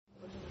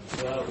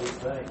God, we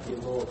thank you,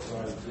 Lord, for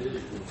our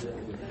visitors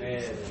that we've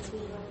had.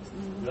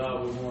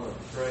 God, we want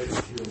to pray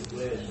that you'll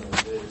bless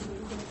our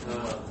visitors.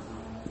 God,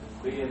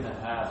 be in the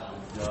house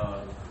of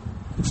God.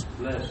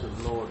 Bless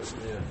them, Lord,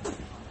 that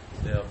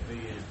they'll be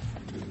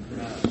in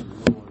the house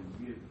of the Lord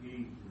and give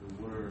heed to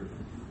the word,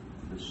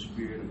 the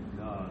Spirit of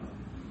God.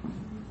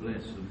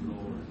 Bless them,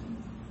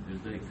 Lord,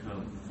 as they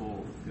come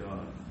forth,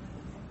 God,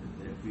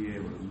 that they'll be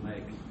able to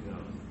make it,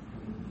 God.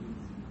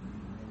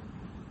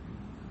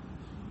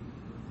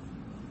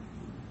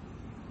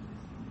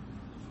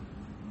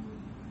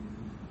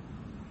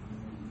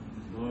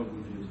 Lord, we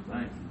just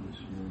thank you this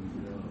morning,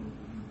 God.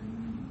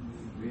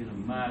 Being a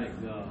mighty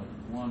God,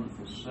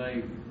 wonderful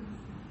Savior,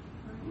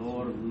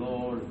 Lord of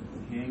lords,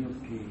 King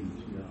of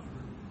kings, God.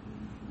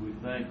 We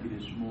thank you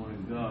this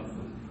morning, God,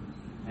 for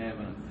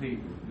having a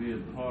people,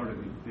 being part of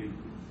your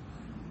people.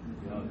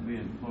 God,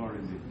 being part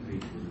of your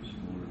people this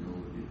morning,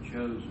 Lord, your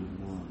chosen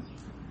ones.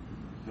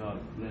 God,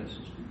 bless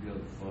us to go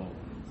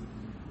forward.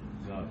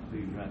 God, be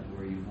right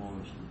where you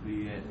want us to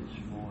be at this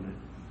morning.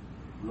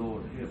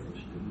 Lord, help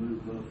us to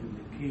move up in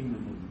the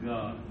kingdom of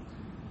God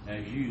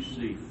as you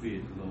see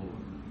fit, Lord.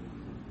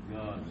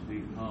 God, to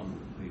be humble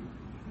people,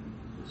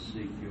 to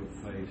seek your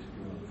face,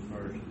 God,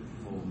 first and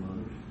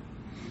foremost.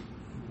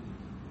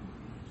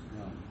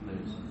 God,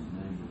 bless in the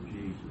name of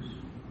Jesus.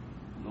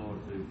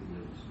 Lord, do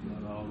bless.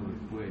 God, all the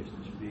requests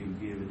that's being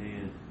given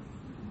in.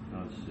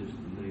 God,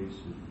 Sister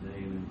Lisa,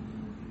 Damon,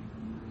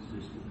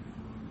 Sister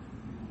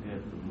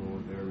Ethel,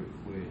 Lord, their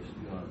request.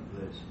 God,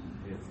 bless them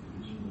and help them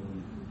this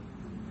morning.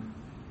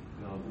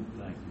 God, we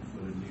thank you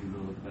for the new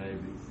little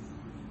baby.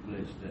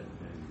 Bless that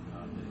baby,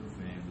 God, that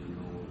family,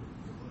 Lord.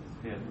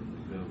 Help them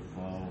to go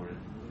forward.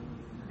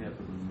 Help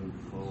them to move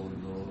forward,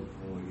 Lord,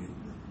 for you.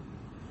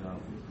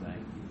 God, we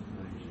thank you.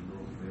 Praise you,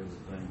 Lord, for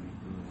everything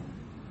you're doing.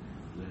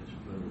 Bless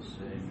Brother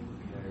Samuel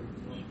Carey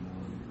this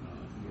morning,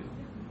 God. Help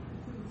him.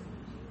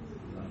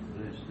 God,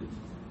 bless the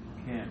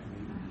camp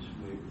meeting this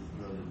week with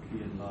Brother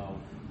Ken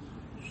Law.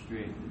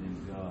 Strengthen him,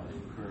 God,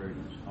 encourage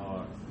his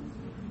heart.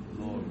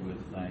 Lord, we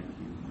thank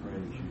you.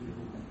 Praise you,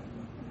 Lord.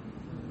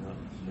 God,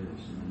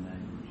 bless in the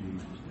name of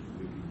Jesus that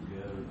we can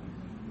go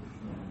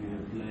and be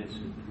a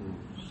blessing to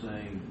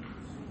sing.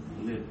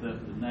 Lift up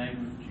the name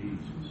of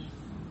Jesus.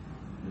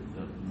 Lift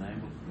up the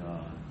name of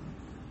God.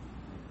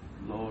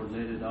 Lord,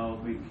 let it all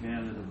be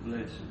counted a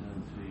blessing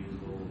unto you,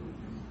 Lord.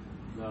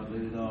 God,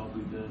 let it all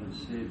be done and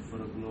said for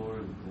the glory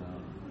of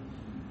God.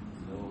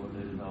 Lord,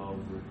 let it all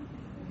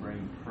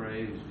bring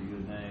praise to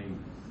your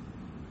name.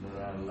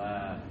 Let our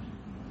lives,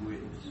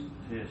 witness,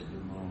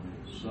 testimony,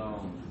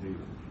 songs be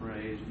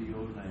praise to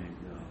your name,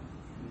 God.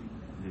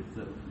 Lift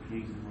up the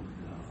kingdom of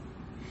God.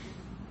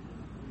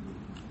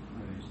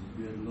 Praise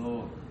the good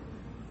Lord.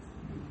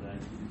 We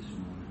thank you this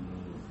morning,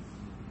 Lord.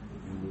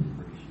 And we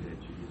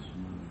appreciate you this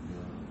morning,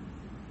 God.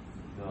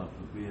 God,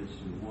 for being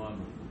so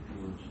wonderful to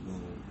us,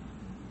 Lord.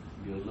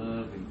 Your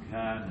love and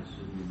kindness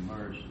and your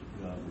mercy,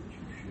 God, that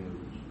you showed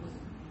us,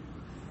 Lord.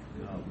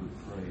 God, we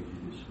praise you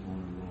this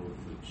morning, Lord,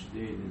 for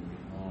extending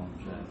your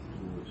arms out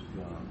towards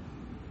God.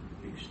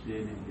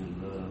 Extending your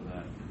love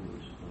out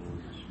towards us, Lord,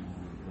 this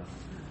morning, God.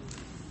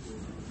 We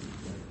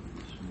thank you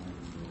this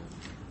morning, Lord.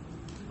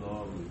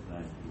 Lord, we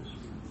thank you this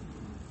morning.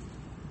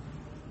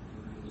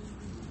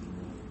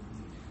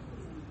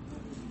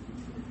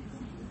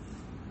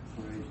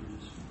 Praise you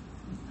this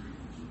morning.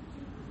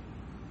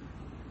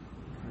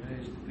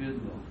 Praise the good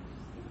Lord.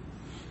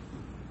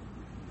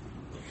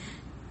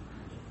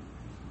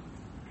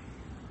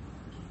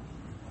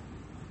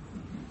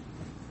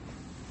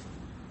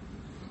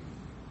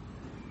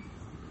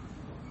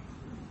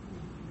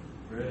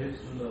 Praise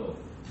the Lord.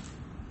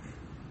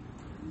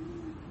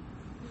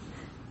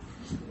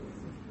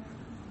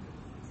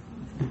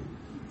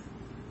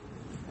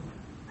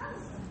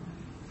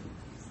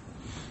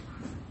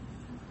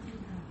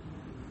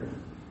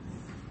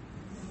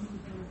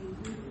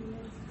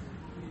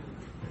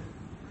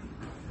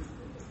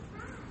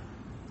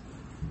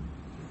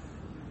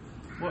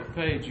 What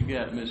page you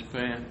got, Miss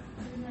Pam?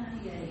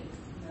 298.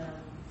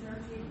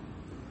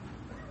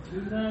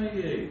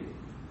 298.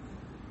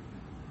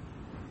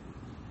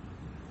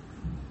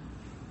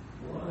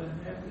 What a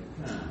happy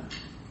time.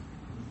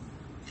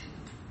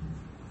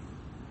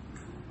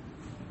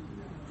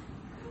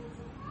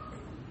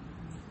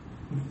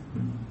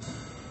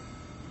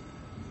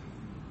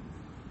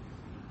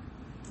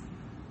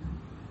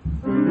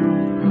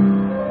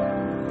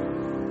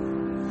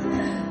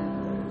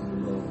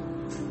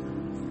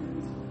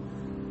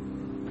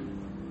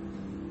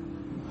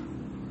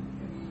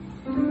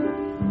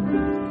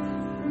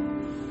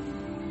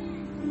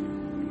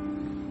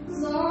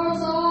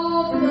 Source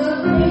of the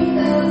faith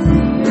that's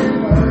in your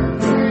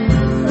word.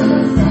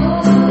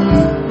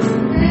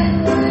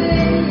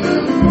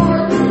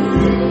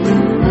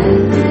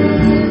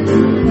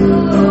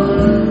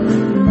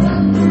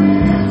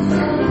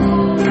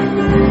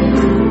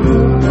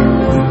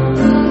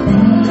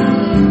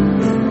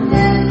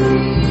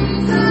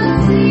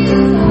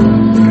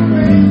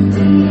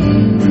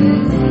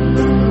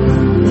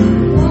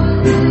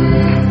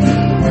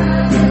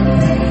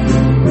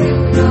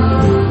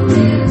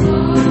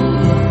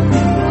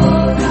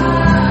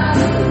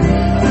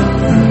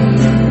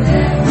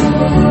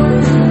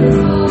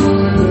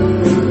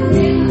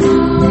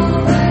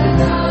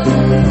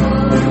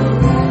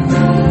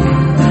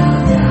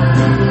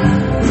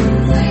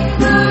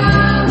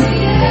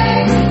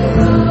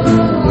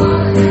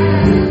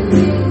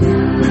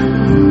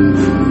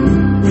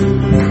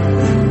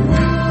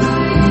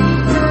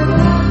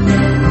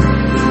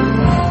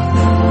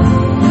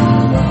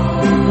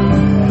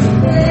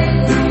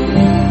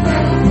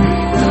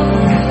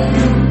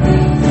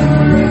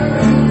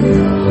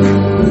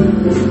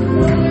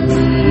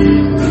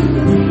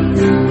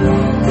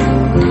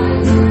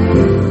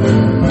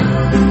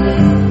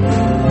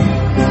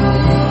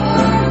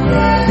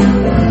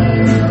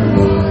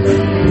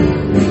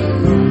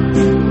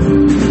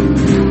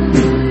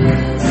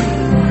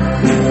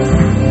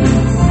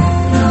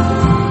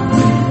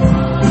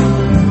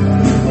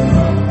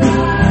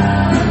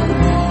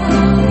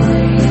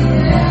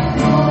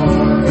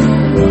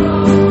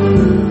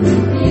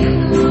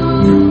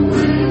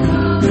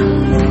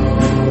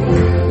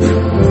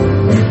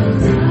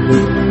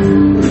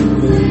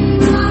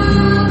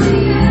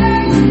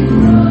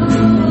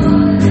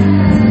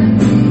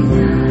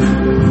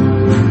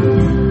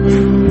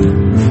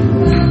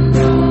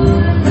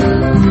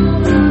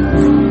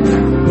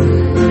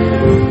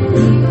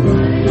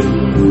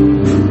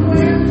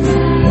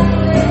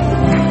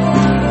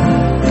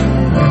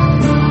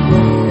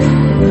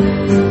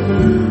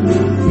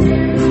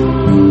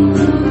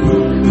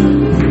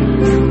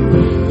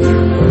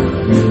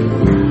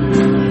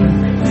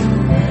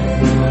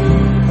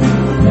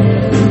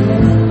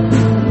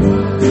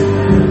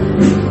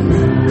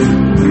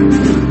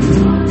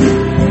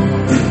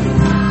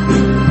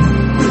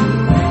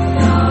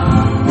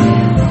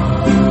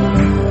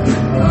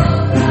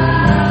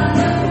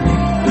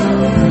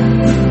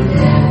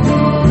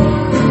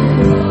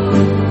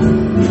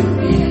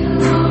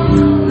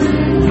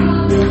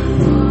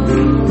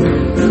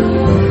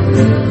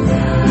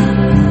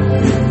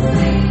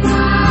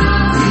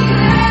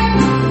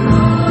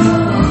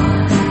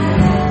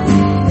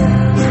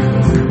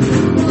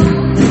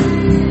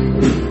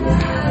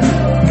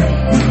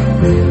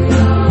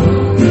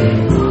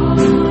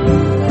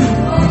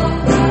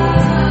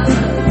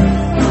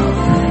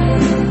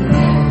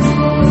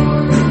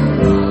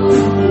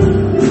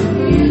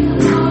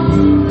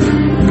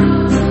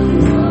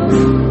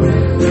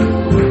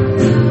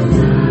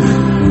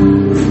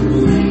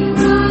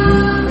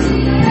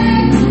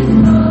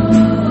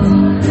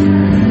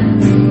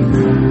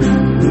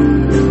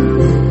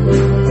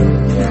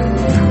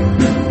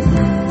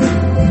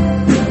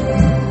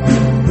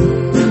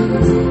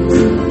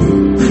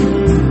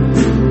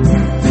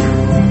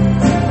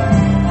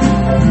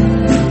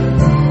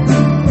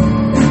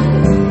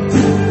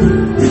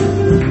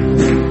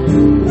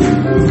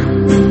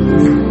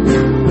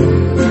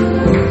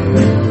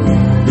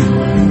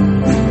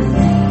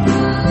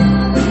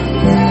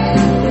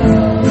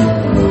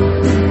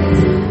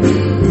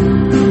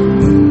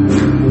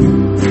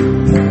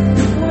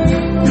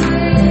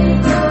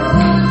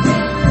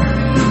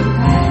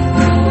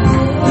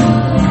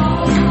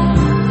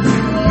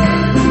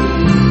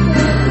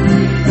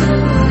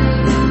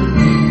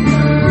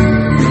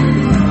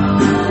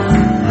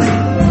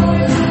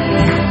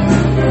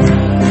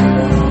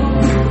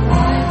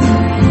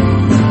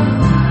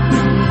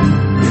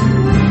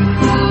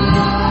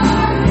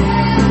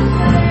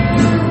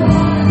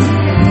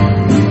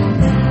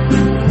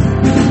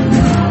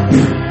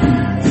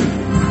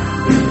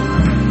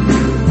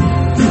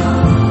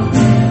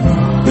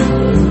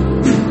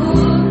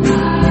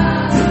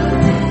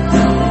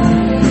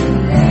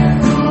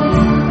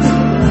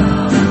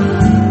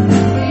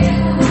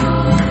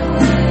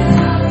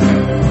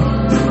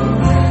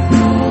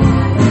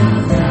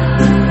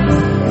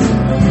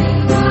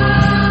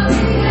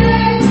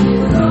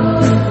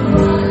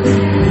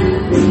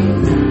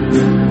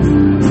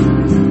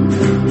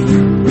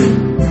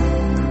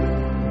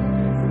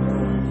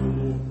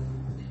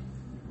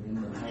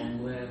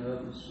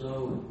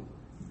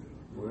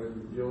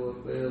 joy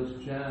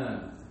bells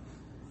chime.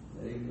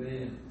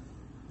 Amen.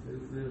 Who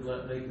feels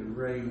like they could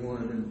ring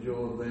one of them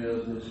joy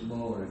bells this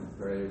morning?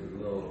 Praise the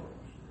Lord.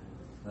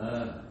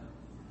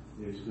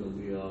 It's going to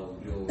be all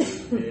joy in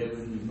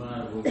heaven. You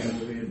might as well go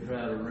ahead and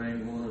try to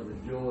ring one of the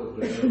joy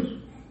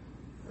bells.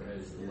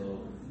 Praise the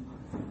Lord.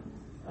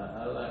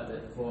 I like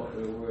that part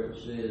there where it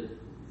says,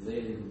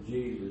 letting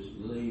Jesus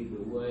lead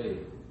the way.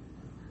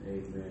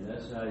 Amen.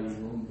 That's how you're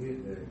going to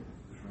get there.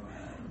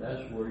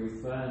 That's where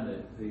you find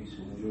that peace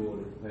and joy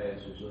that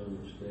passes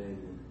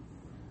understanding.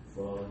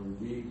 Following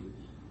Jesus.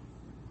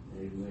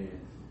 Amen.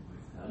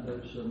 I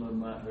know some of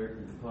them out there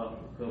can pop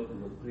a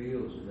couple of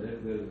pills and they'll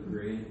go to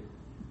grin.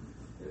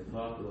 They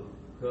pop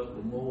a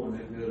couple more and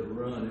they go to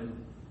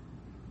running.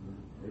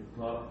 They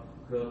pop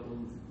a couple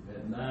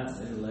at night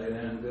and they lay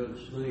down and go to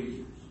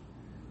sleep.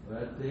 But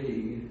I tell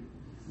you,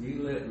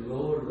 you let the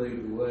Lord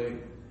lead the way.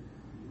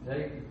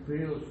 Take the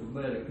pills for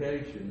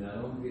medication.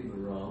 Now, don't get me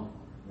wrong.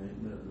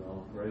 Ain't nothing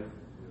wrong. Pray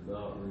for the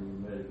doctor and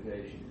your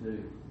medication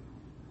too.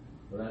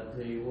 But I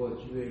tell you what,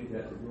 you ain't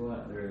got to go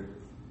out there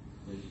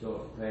and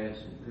start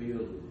passing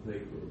pills with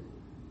people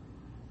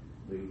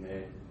to be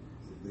happy,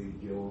 to be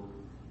joy,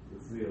 to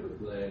feel the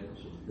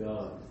gladness of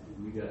God.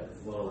 You got to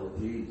follow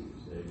Jesus.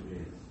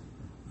 Amen.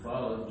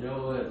 Follow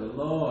joy of the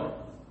Lord.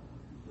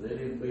 Let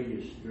him be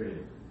your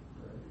strength.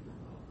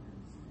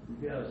 You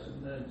got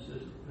something,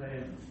 Sister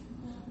Pam?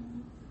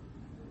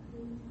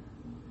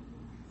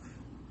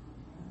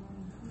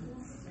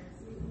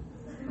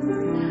 I'm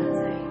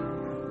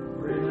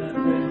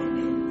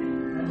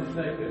going to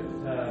take up the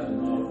tithes and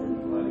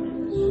offerings while you get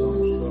this song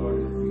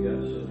started. If you got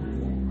something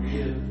you want to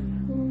give,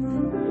 the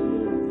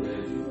Lord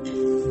bless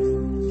you.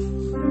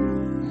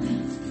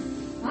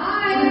 I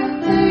am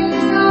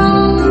taking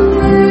all the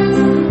praise.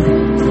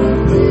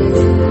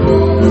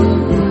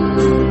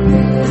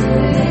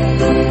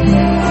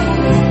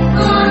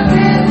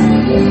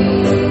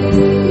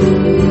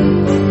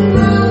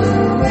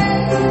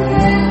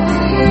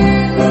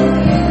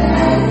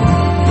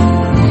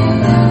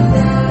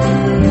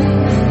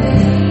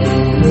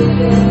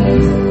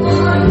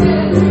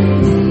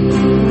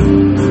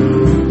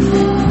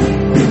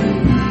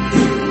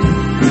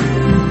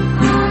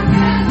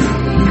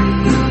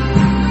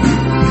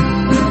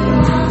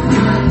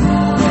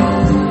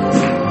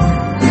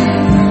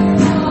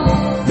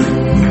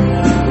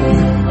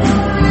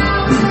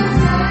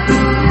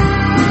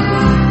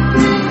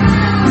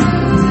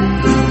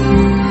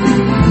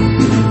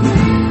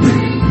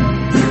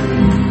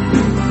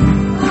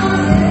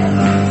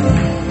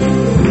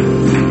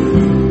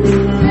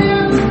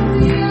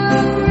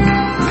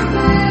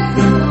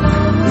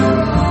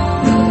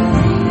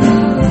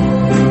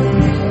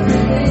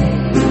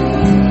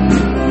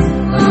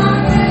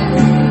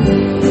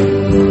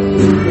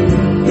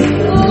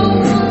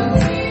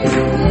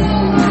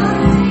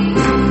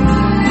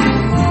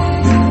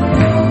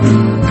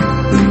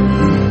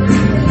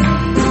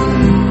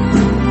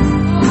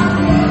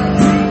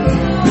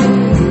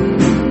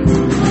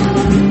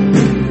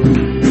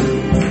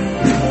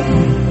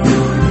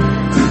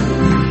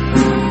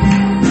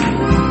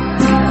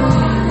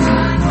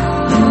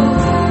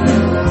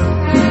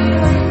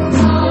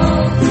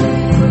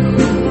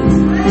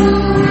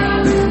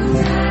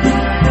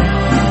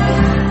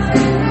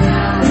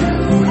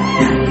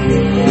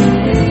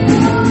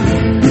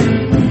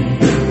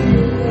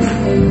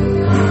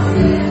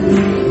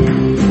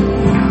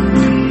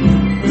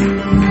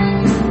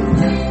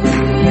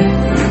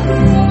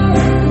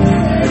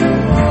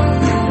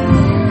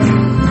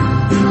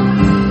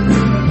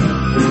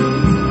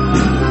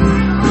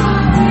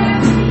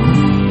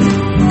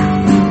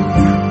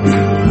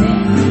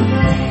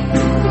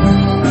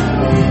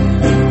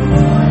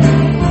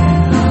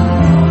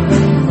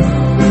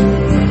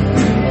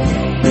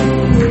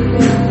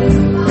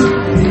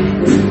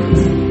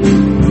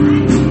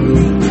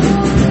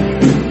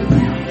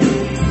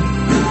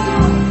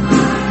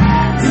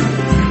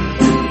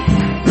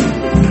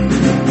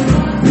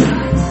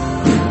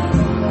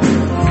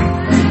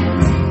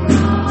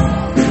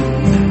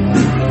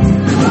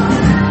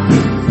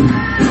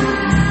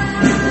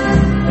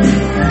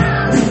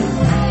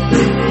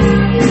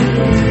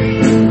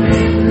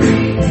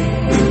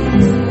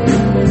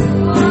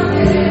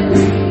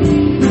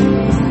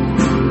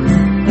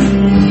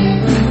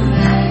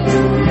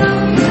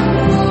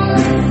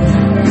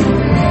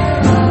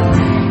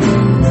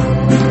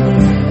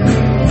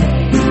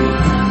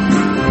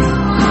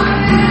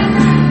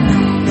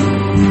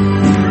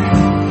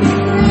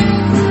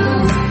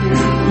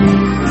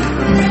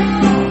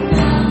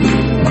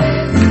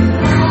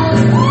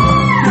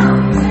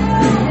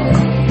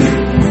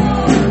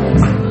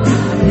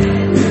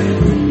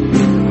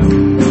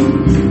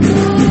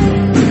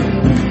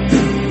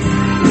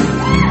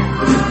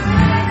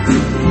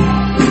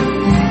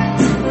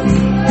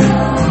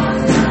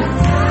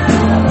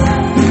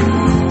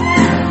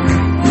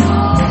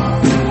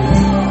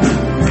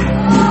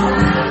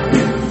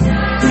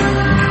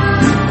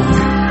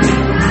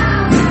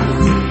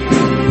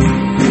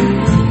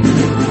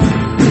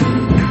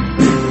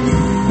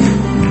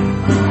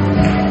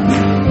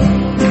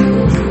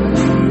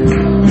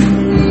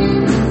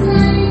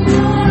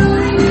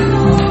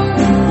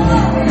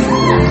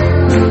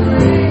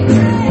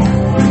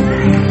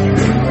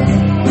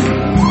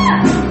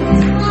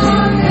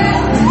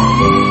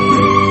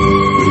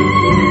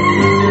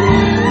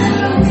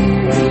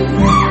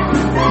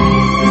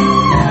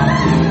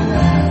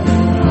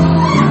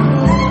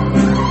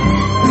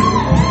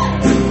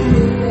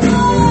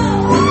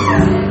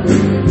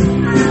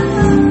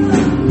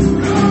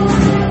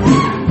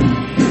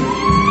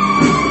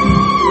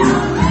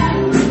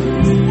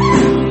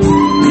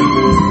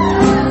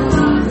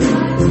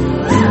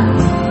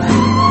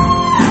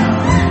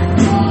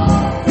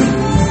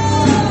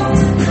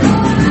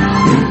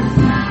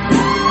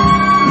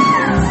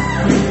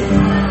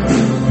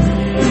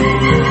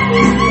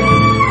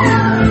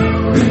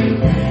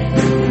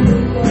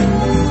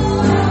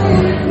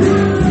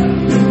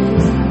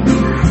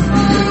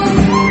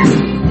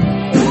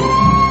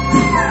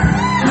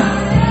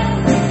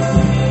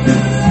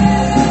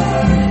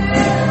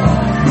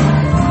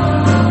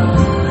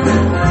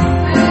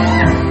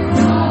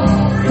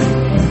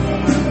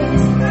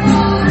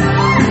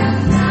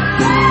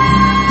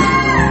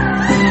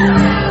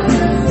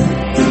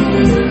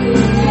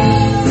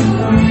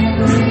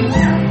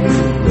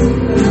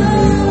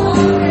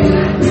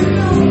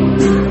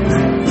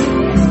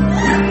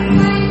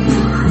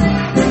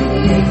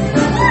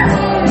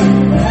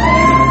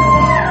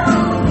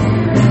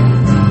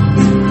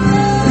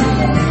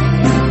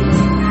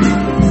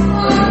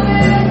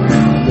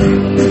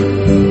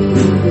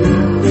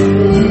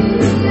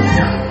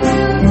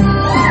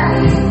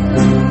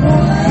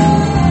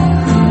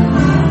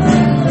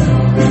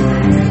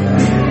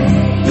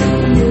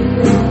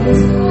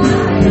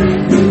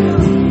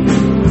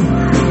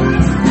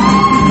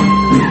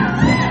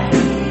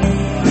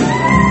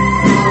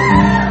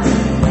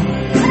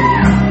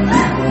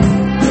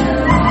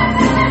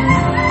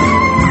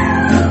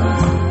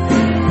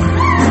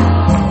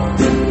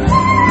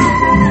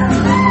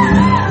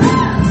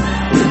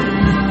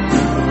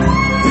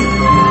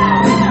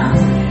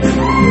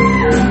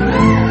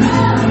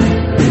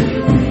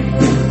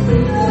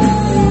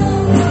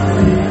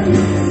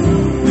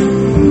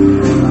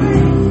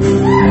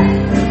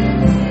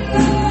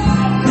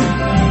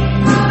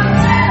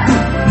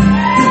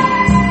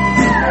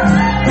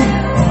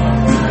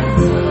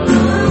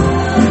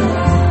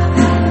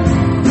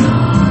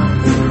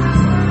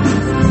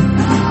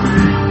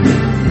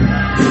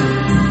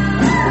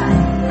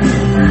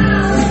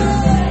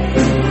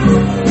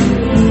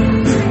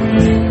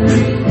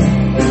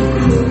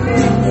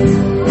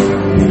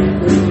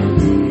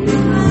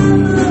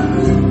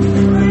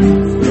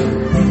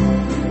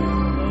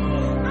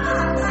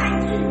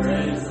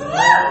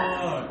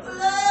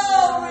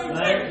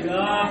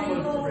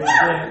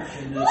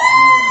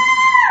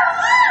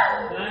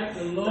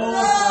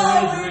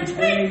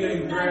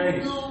 saving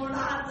grace.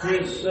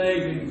 His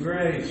saving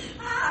grace.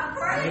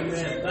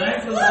 Amen.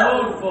 Thank the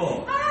Lord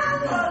for it.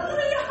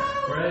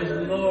 Praise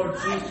the Lord.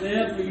 Sister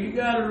Esther, you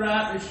got a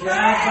right to shout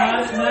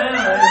about it now.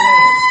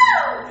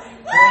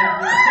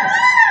 Amen.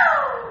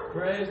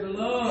 Praise the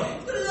Lord.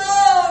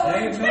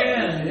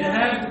 Amen. It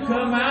has to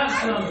come out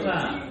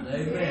sometime.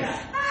 Amen.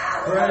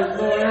 Praise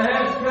the Lord. It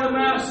has to come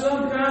out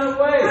some kind of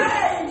way.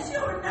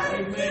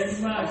 Amen.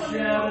 You might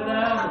shout it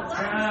out, or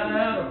cry it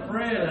out, or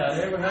pray it out.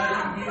 Every how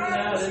you get it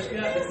out, it's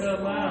got to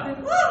come out.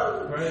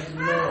 Praise the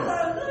Lord.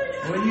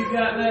 When you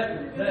got that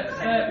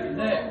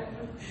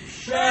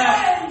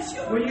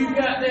shout, when you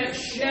got that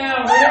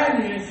shout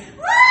in you, it's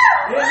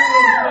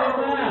going to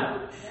come out.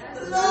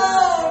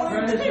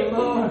 Praise the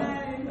Lord.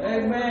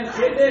 Amen.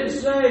 It didn't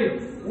say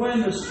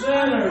when the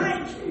sinner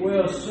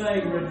will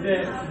sing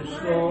redemption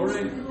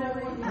story.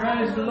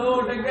 Praise the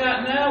Lord. They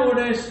got now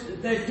where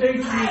they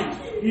teach you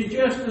you're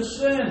just a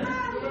sinner.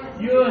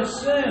 You're a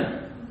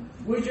sinner.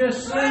 We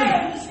just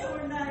sinners.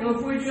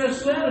 If we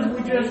just sinners,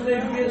 we just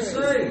need to get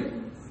saved.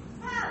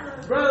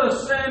 Brother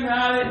Samuel,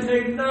 I didn't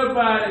need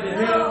nobody to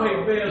help me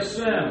be a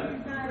sinner.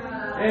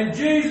 And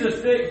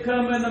Jesus didn't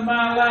come into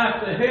my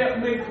life to help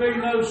me be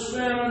no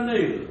sinner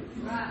neither.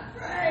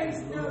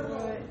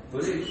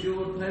 But it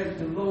sure takes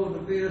the Lord to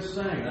be a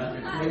saint. I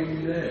can tell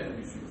you that.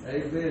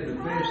 Amen. The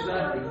best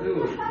I can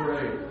do is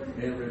pray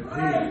and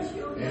repent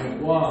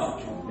and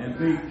watch and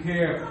be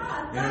careful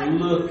and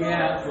look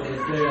out for the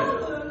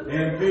devil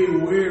and be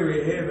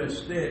weary every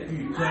step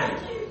you take.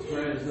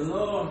 Praise the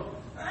Lord.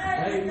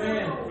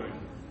 Amen.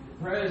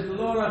 Praise the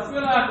Lord. I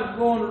feel like I'm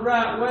going the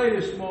right way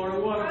this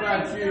morning. What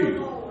about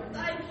you?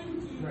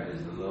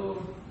 Praise the Lord.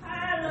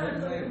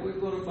 Amen. We're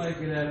going to make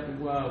it after a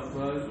while,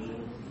 folks.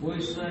 We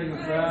sing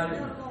about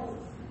it,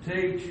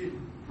 teach it,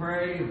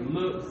 pray,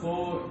 look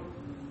for it.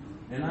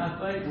 And I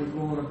think we're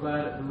going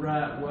about it the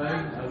right way.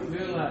 I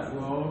feel like we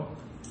are.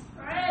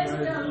 Praise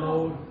the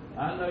Lord.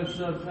 I know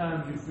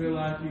sometimes you feel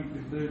like you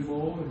can do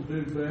more and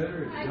do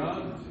better. If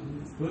God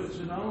puts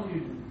it on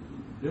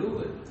you, do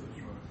it.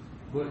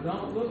 But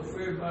don't look for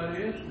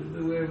everybody else to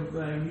do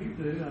everything you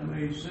do. I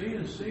mean,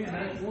 sin,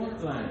 that's one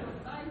thing.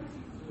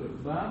 But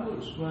the Bible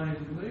explains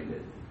to me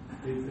that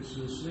if it's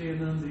a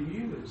sin unto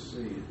you, it's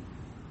sin.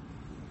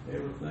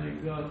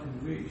 Everything God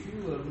convicts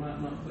you of might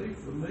not be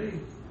for me.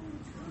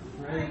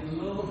 Praise the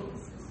Lord.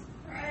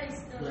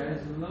 Praise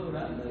the Lord.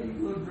 I know you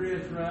will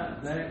dress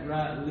right, act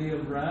right,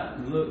 live right,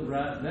 and look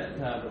right, that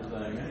type of thing.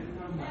 I ain't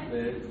talking about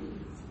that.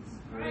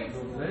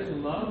 There's a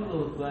lot of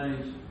little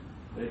things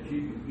that you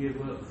can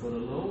give up for the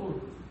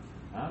Lord.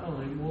 I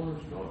don't even want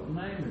to start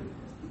naming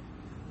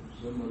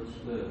some of the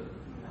stuff.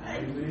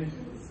 Amen.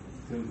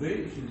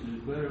 Convictions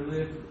is better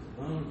left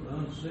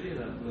unsaid,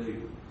 I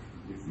believe.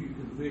 If you're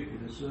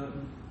convicted of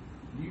something,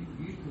 you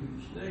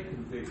can stay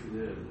convicted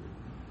of it.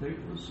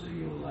 People will see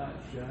your light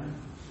shine.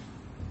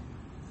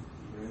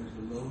 Praise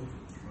the Lord.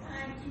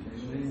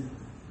 Amen.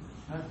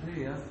 I tell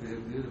you, I feel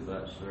good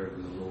about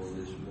serving the Lord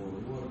this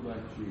morning. What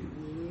about you?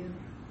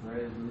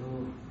 Praise the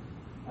Lord.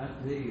 I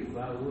tell you, if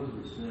I was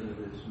a sinner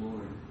this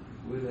morning,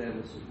 we'd have a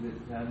good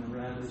time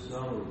around this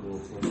altar bowl,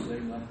 for it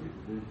seemed like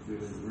it's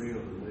feeling real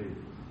to me.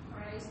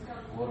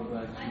 What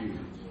about you?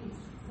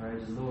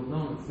 Praise the Lord.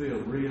 Don't it feel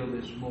real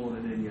this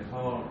morning in your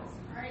heart?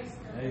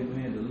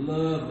 Amen. The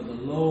love of the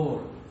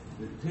Lord,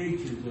 the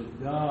teachings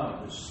of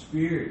God, the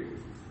Spirit,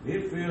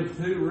 it feels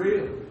too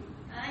real.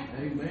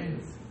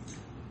 Amen.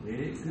 And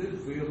it could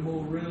feel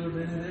more real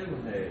than it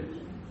ever has.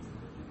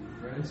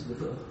 Praise the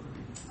Lord.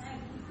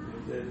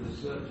 There's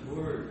such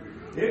word.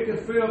 It can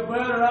feel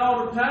better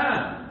all the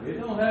time. It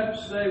don't have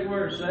to stay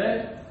where it's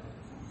at.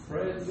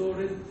 Praise the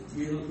Lord.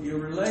 Your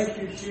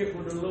relationship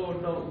with the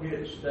Lord don't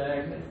get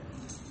stagnant.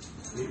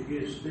 It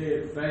gets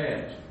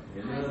steadfast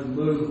and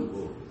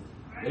unmovable,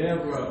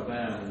 ever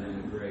abounding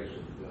in the grace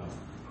of God.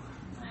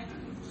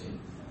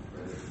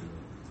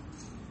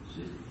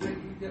 Sister,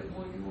 you got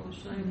one you want to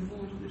sing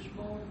for us this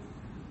morning?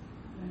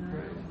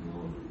 Praise the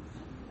Lord.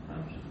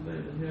 I'm so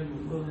glad to have my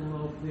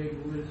mother-in-law Peggy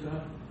with us. I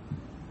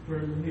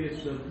turn my head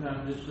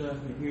sometimes just so I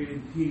can hear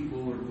them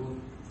keyboard go,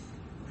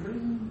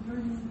 ring.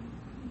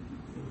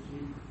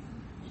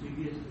 She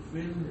gets the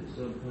feeling it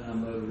sometime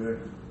over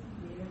there.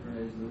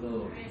 Praise the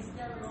Lord.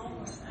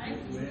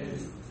 Amen.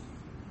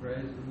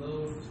 Praise the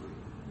Lord.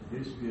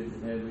 It's good to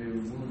have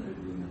every one of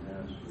you in the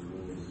house of the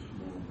Lord this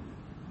morning.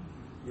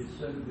 It's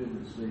so good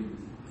to see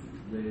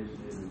blessed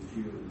every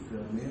children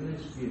come in.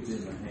 Let's give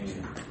them a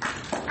hand.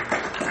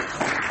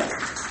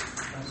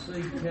 I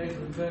see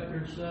Caitlin back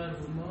there side of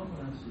her mom,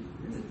 and I see,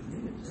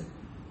 goodness,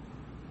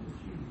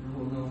 she's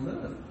growing on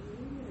up.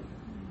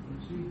 And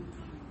she's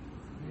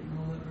getting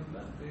on up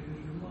about big as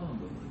her mom,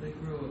 but they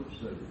grow up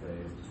so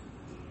fast.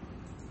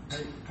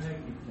 Take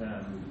your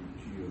time with your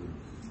children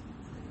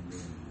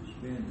and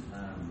spend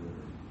time with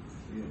them.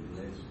 Be a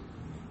blessing.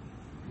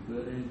 You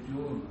better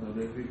enjoy them because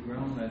they'll be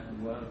grown after a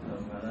while.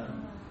 Talking about,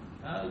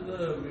 I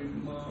love you,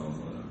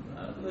 Mama. I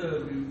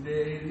love you,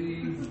 Daddy.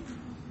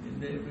 And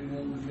then we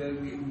want to go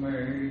get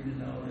married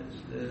and all that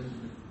stuff.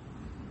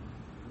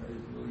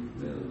 Praise the Lord, you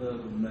better love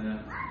them now.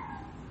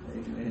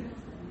 Amen.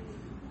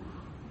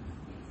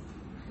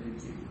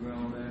 get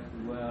grown after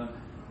a while.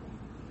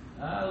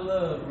 I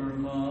love her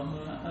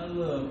mama, I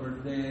love her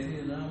daddy,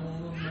 and I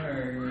want to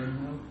marry her.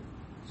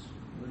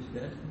 Which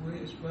that's the way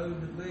it's supposed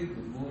to be,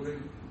 but boy, it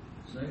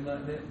seems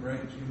like that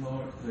breaks your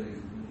heart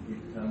too. You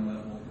get talking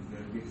about wanting to go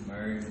get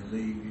married and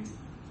leave you.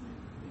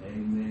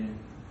 Amen.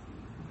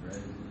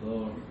 Praise the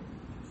Lord.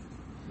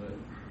 But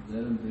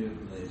let them be a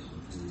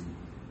blessing to you.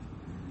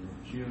 Your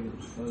children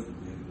are supposed to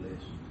be a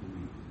blessing to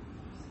you.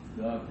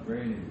 God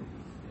granted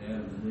you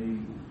have the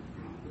need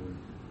to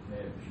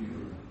have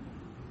children.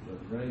 But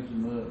raise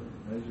them up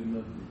in the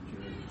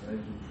church,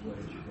 raise them the way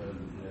it's supposed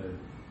to go.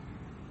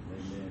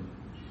 Amen.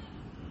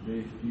 The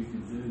best you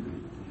can do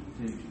is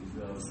teach them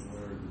God's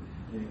word,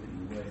 teach them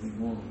the way He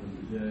wants them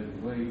to go,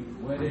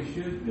 the way they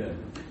should go.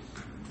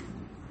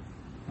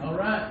 All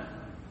right.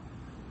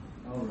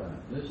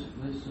 Let's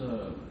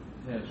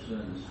have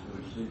Sunday school.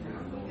 See what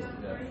the Lord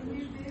got for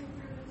us.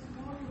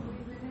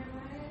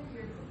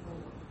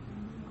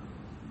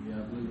 Yeah, I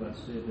believe I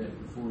said that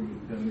before you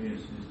come in,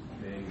 Sister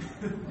Peggy.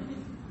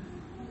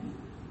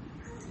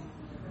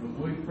 But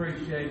we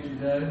appreciate you,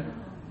 though.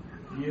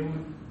 Yeah, we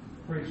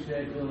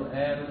appreciate little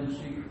Adam.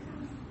 She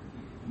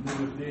new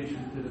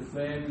addition to the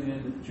family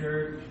and the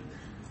church.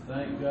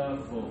 Thank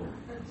God for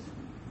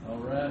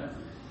her.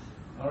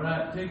 All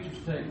right, teachers,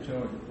 take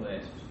charge of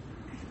classes.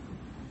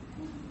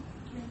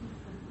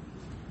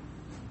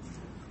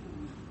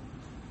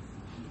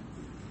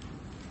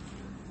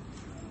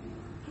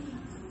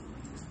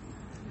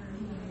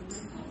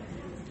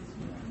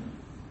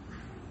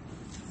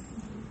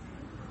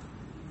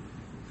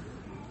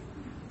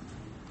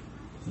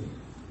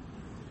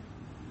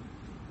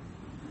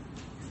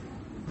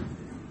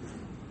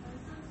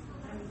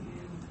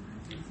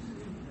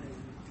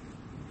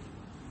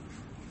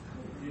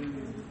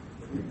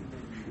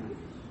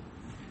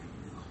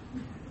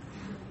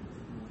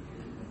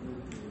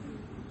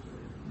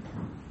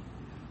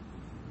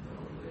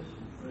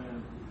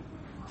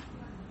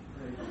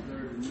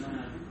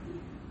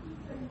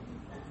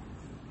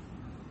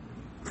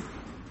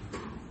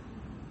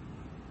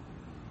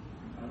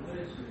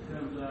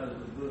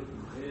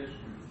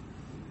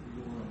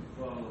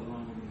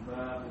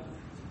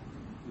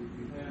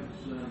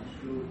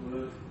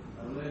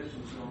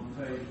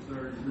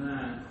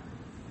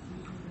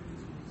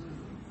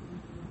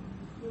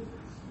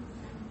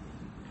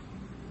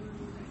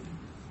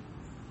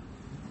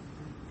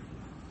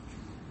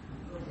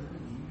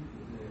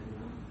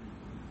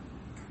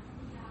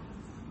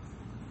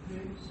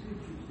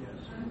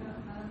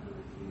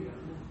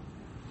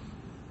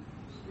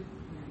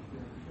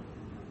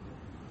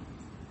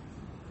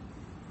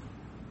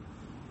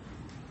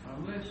 Our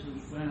lesson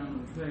is found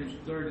on page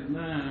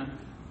 39.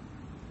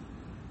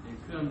 It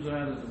comes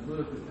out of the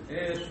book of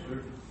Esther.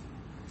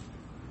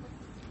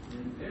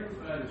 And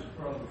everybody's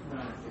probably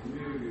kind of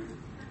familiar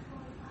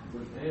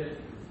with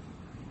Esther.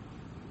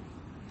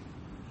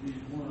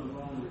 She's one of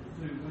only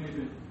two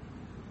women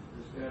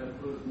that's got a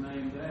book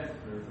named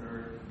after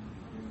her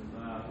in the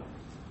Bible.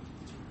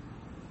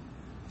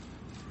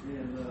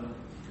 And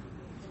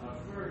our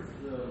first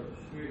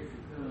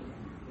scripture comes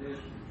from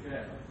Esther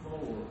chapter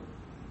 4.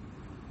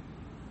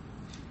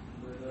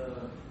 But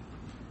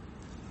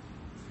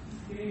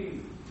the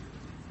king,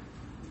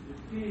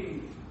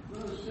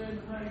 Brother Sam,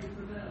 how you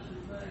pronounce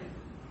his name?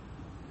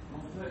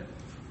 On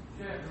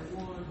chapter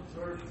 1,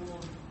 verse 1.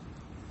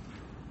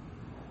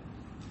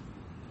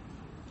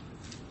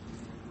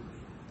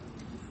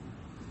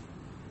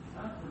 I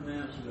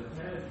pronounce it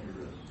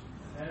Ahasuerus,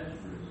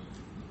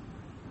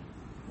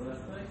 but I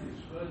think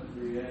it's supposed to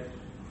be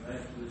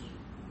actually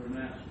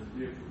pronounced a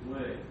different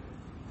way.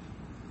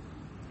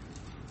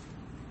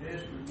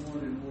 Esther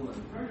 1 and 1.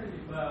 Turn in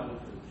your Bible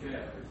to the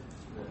chapter,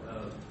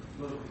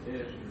 book of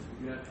Esther. If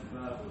you got your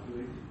Bible,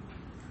 please.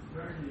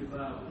 Turn in your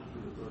Bibles to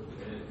the book of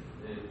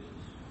Esther.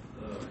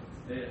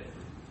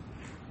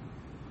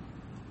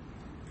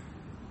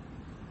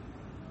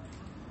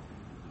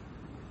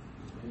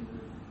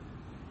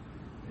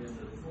 In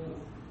the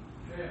fourth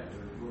chapter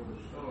is where we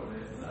start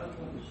at, and I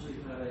want to see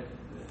how that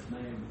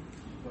name is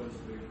supposed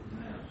to be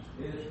pronounced.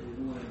 Esther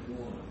 1 and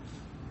 1.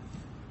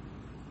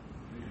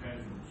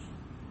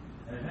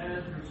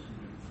 Ahasuerus.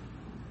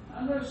 I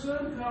know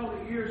some called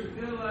it years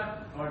ago like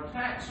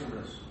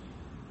Artaxerus,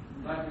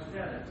 like it's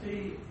got a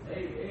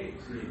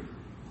T-A-X-E,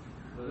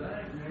 but I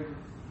ain't never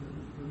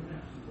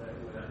pronounced it that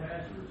way.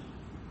 Ahasuerus,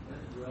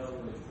 that's the right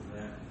way for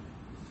that.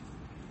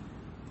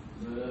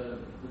 But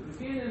the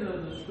beginning of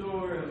the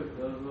story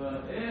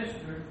of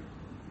Esther,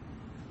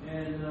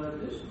 and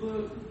this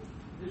book,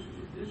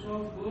 this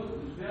whole book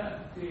has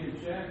got 10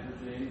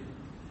 chapters in it.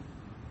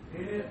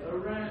 And it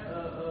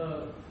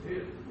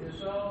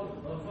all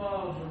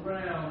evolves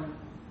around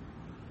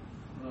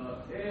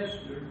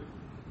Esther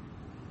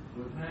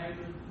with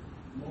Haman,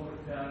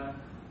 Mordecai,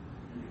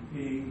 and the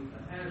king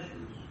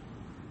Ahasuerus.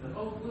 The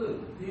whole book,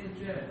 10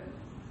 chapters.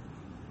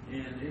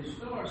 And it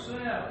starts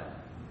out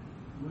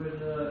with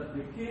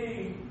the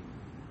king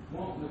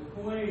wanting the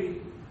queen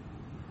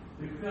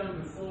to come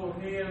before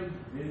him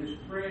and his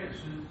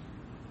princes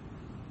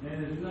and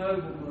his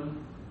noblemen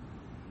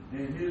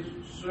and his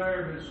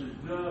servants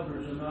and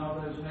governors and all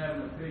those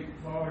having a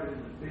big party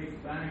and a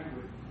big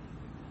banquet.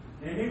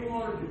 And he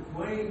wanted the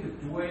queen to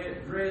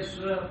dress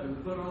up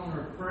and put on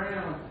her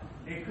crown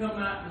and come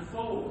out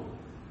before.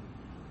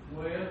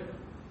 Well,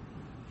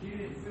 she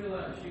didn't feel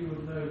like she was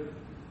no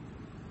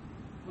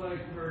play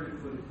party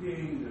for the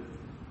king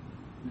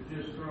to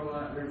just throw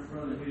out there in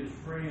front of his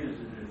friends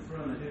and in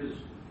front of his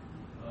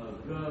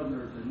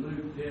governors and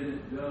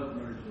lieutenant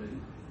governors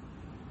and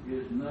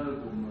his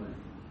noblemen.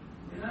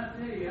 And I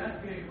tell you, I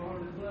can't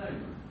hardly blame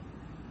her.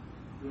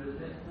 But at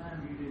that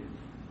time, you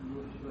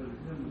weren't supposed to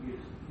come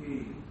against the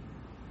king.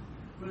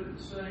 But at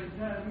the same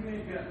time, you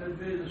ain't got no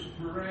business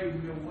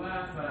parading your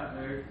wife out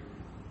there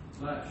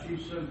like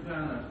she's some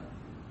kind of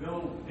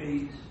gold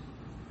piece,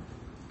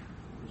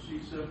 or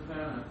she's some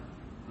kind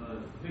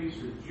of piece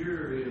of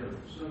jewelry, or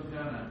some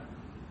kind of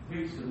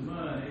piece of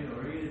money,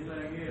 or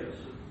anything else.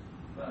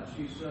 Like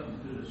she's something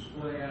to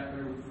display out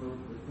there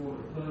before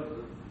the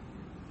public.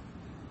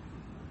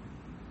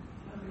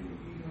 I mean,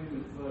 you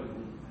women folk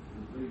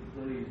would be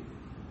pleased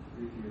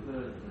if your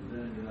husband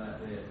done you like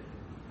that.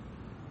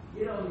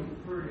 Get on your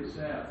prettiest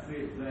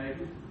outfit,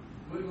 baby.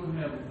 We're going to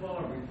have a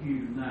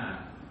barbecue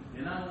tonight,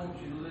 and I want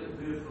you to look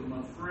good for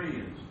my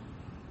friends.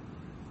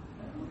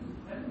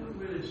 That wouldn't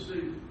really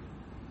suit.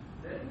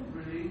 That wouldn't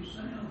really even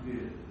sound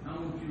good. I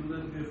want you to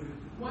look good for them.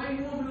 Why do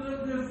you want me to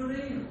look good for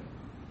them?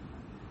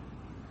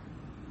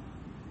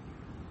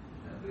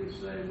 That'd be the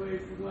same way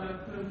if your wife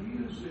come to you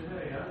and say,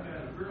 hey, I've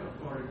got a girl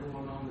party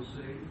going on this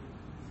evening,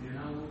 and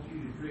I want you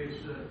to dress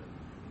up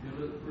and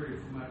look pretty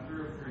for my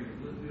girlfriend.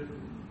 Look good for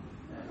me.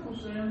 That don't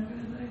sound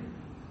good either.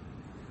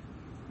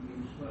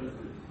 You're supposed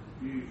to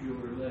use your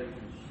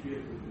relationship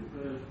with your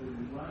husband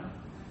and wife.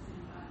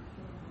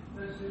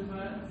 That's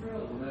inviting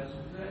trouble. That's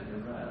exactly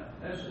right.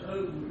 That's an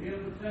open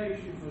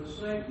invitation for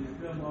Satan to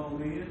come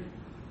on in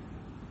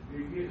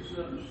and get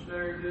something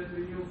stirred up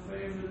in your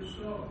family to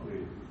start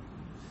with.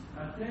 I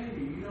tell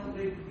you, you don't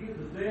need to give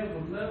the devil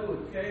no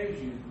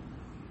occasion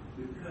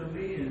to come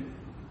in.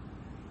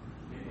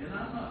 And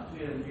I'm not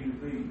telling you to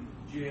be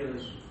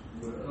jealous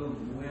with over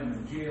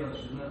women, jealous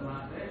and nothing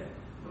like that.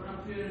 But I'm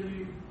telling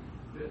you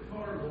that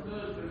part of a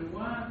husband and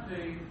wife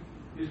team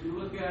is to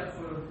look out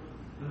for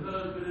the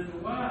husband and the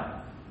wife.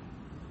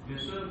 And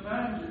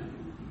sometimes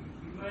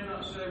you may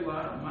not say, well,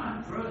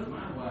 I trust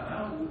my wife.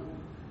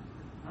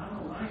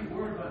 I ain't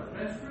worried about it.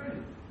 That's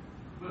true.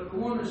 But the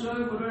one that's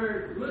over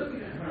there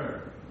looking at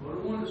her, or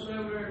the one that's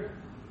over there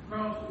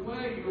across the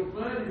way, your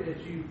buddy that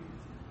you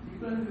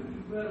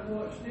better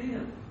watch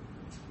them.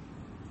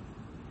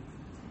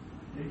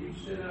 And you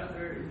sit out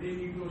there, and then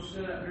you go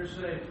sit out there and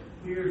say,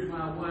 here's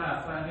my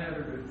wife. I had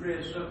her to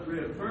dress up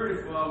real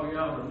pretty for all of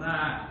y'all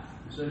tonight,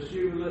 so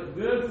she would look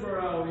good for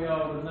all of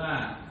y'all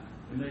tonight.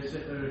 And they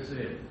sit there and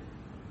said,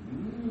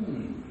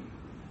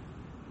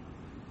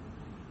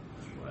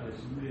 That's why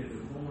it's many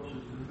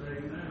divorces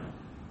today now.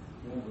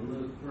 Want to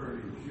look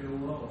pretty and show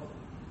off.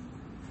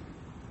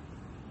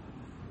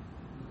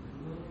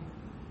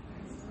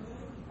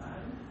 I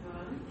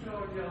didn't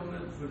charge y'all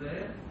nothing for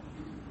that.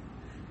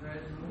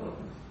 Praise the Lord.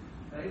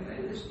 Amen.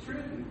 It's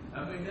true. I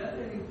mean, that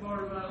ain't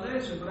part of my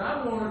lesson, but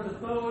I wanted to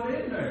throw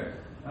it in there.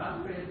 I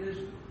read this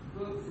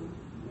book from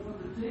 1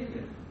 to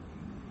 10.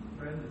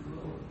 Praise the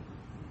Lord.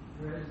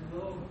 Praise the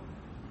Lord.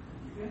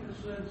 You got the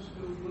Sunday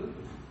school book.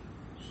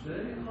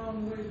 Study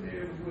along with me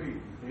every week.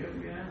 Help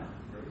me out.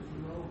 Praise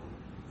the Lord.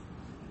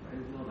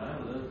 Praise the Lord. I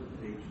love to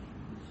teach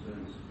the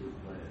Sunday school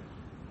class.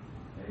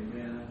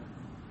 Amen.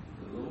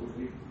 The Lord,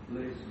 He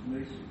blesses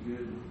me so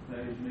good,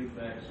 pays me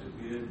back so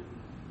good.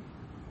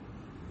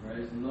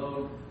 Praise the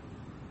Lord.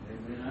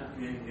 Amen. I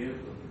can't help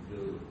but to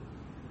do it.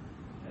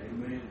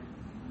 Amen.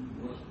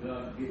 Once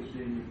God gets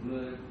in your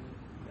blood,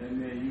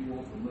 amen, you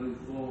want to move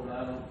forward.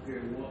 I don't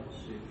care what the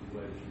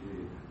situation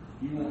is.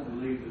 You want to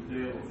leave the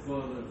devil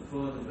further and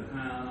further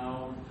behind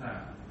all the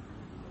time.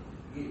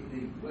 Get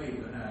thee way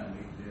behind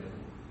me,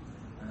 devil.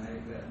 I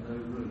ain't got no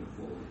room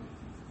for it.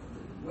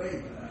 Way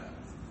behind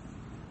me.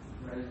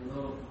 Praise the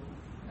Lord.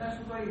 That's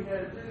the way you got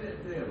to do that,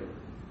 devil.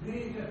 He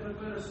ain't got no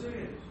better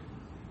sense.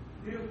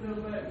 He'll come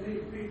back and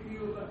he'll pick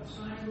you about the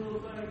same little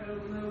thing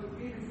over and over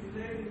again if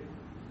you let him.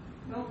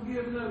 Don't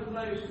give no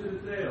place to the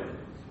devil,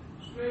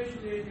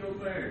 especially in your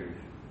marriage.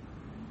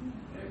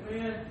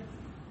 Amen.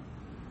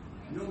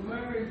 Your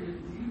marriage,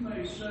 you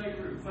may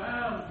sacred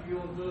vows to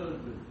your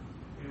husband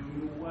and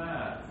your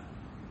wife.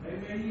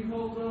 Amen. You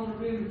hold on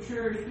to them and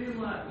cherish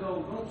them like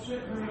gold. Don't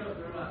set her up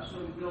there like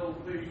some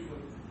gold piece for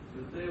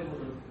the devil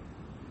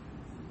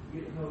to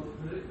get hold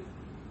of it.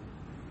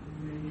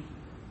 Amen.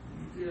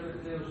 You tell the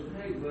devil,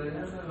 hey, buddy, I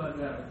know I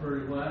got a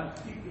pretty wife.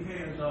 Keep your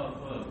hands off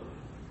of her.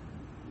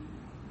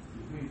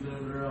 If he's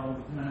over there all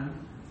the time.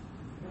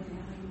 Hey,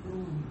 how you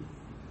doing?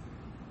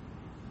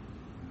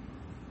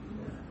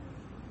 Yeah.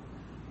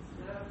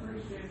 I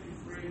appreciate your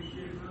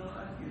friendship and all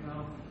that, you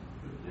know.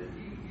 But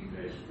you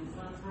mess with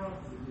my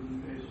property when you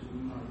mess with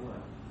my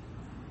wife.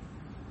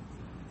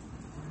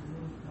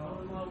 Call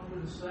him off to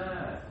the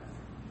side.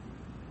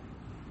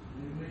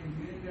 You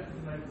ain't got to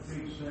make a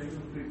big say, a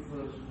big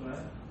fuss about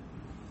it.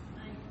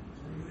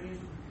 Amen.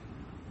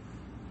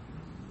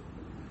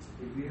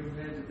 Have you ever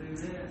had to do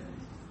that?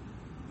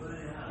 Well, I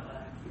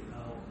like it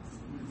all.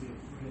 We've been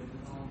friends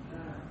a long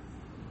time.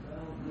 I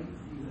don't think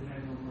you would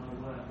hang on my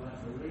wife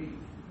like a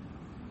leech.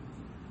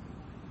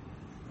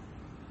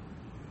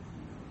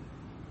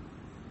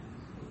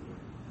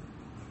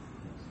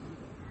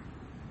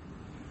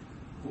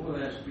 Boy,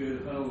 that's good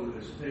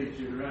holiness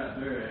teaching right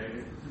there, ain't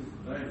it?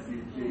 Thank you,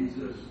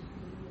 Jesus.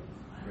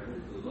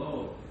 Praise the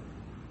Lord.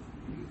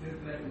 You go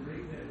back and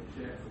read that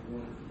chapter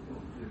 1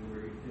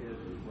 where he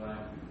tells his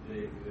wife to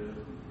dig up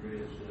and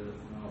dress up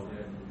and all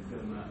that, and you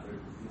come out there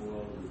before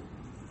all the.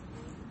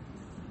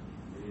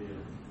 Yeah.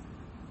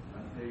 I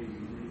tell you,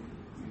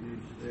 you need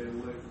to stay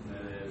away from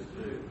that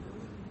attitude.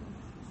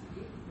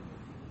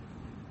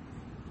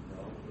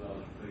 All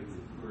God's people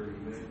are free.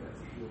 They got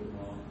to show them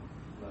off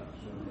like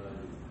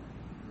somebody.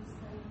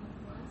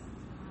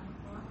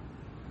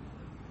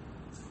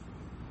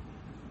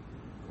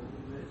 What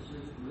was that,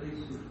 Sister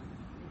Lisa?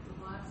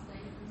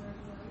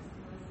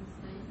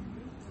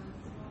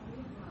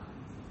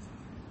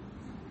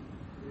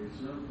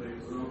 Some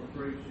people don't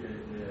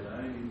appreciate that. I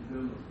ain't even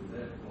coming to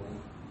that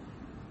point.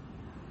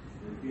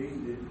 The king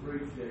didn't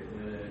appreciate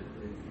that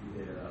attitude she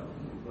had. I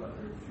don't know about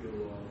her show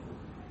off,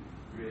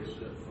 dress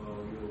up for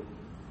all your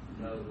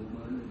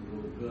noblemen and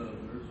your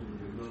governors and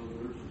your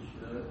rulers and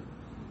stuff.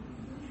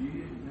 She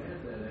didn't have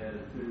that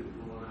attitude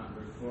going out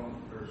there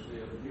flaunting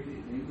herself. He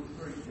didn't even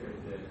appreciate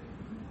that.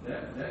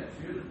 That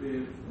should have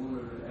been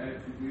one of the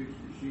attributes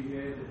that she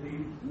had that he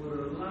would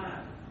have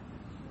liked.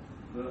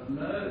 But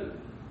no.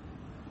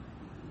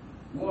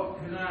 What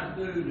can I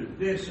do to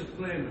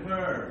discipline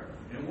her?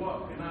 And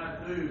what can I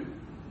do?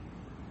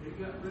 He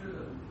got rid of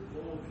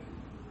divorce.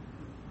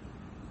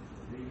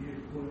 He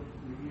gave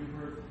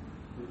her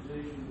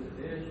position to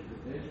Esther.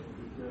 Esther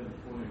became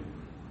queen.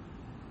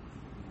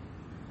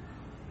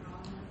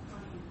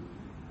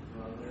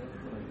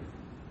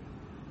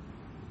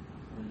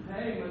 And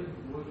Haman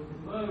was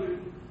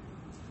promoted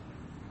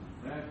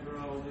after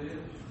all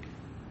this.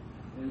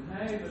 And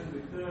Haman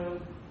became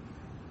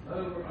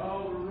over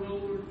all the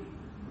rulers,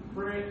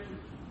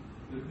 princes,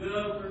 the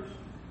governors,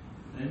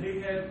 and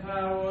he had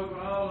power over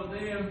all of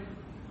them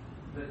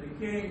that the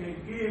king had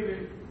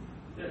given,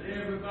 that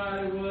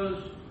everybody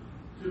was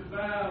to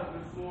bow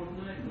before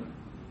Haman.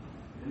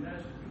 And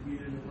that's the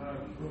beginning of our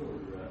story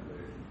right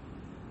there.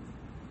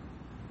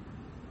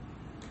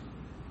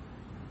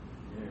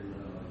 And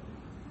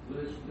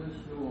let's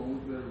go on.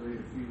 We've got to read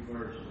a few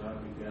verses. I'll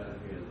be got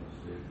ahead of us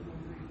there.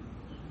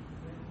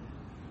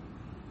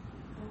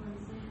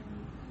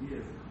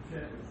 Yes.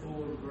 Chapter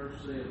 4, verse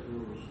 7,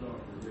 we'll start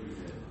to read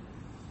that.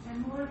 And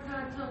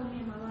Mordecai told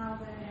him of all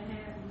that had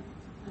happened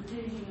unto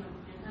him,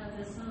 and of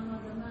the sum of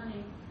the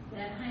money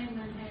that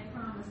Haman had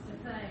promised to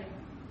pay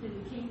to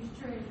the king's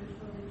treasures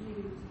for the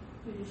Jews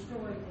to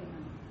destroy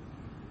them.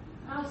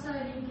 Also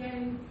he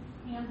gave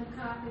him the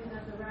copy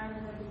of the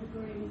writing of the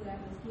decree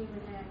that was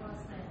given at,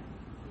 what's that?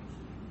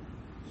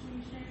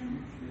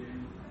 Shushan?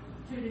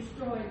 To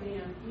destroy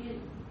them,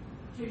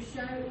 to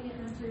show it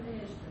unto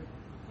Esther,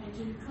 and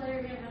to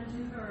declare it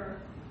unto her,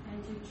 and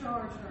to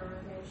charge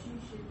her that she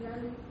should go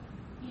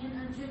in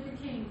unto the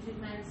king to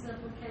make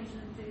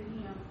supplication to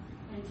him,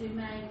 and to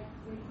make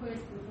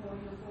request before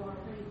him for our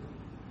people.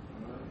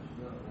 All right,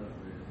 stop right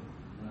there.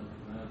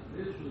 Now,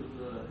 this was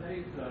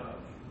Hathach,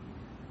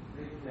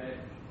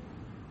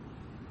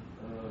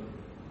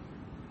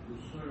 the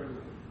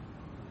servant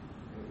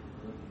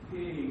of the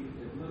king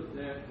that looked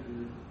after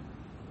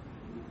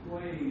the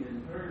queen and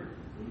the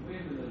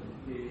women of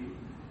the king.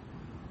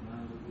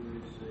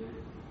 Said.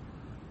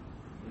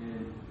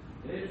 And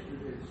Esther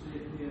had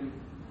sent him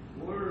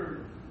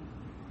word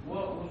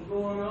what was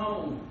going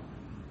on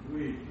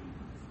with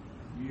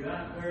you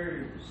out there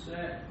in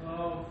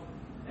sackcloth,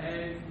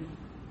 ashes.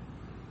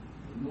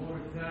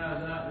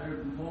 Mordecai's out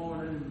there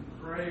mourning,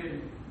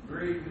 praying,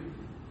 grieving.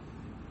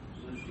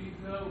 So she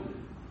told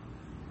him.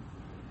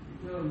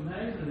 She told him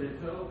Haman had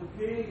told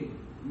the king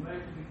to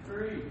make a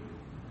decree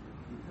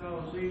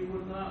because he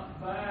would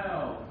not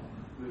bow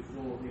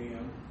before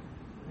him.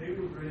 He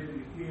was ready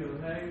to kill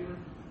Haman.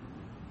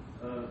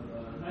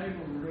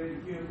 Haman was ready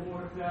to kill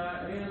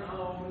Mordecai and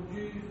all the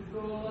Jews to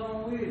go along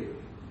with it.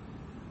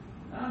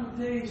 I'm going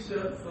to tell you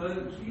something,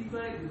 folks. You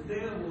think the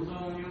devil's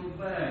on your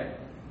back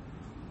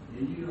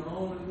and you're the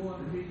only one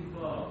that he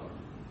bothers.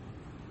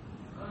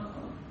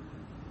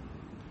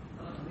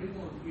 He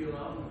wants to kill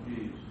all the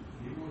Jews.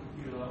 He wants to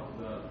kill all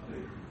God's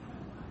people.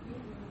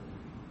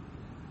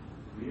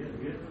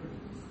 Yeah.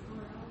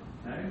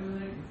 Haman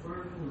ain't the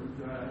first one to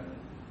try it.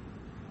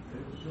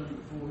 There was some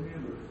before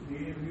him, but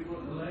he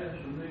wasn't the last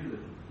one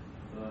either.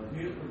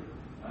 Hitler,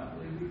 I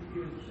believe he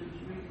killed 6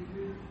 million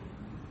Jews.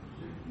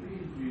 6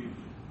 million Jews.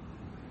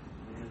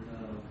 And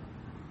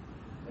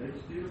they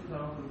still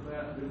talking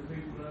about the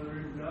people over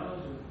in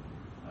Gaza.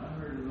 I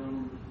heard it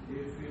on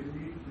FM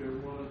News there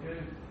a while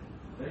ago.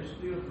 They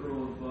still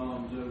throwing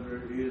bombs over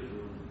there to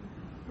Israel,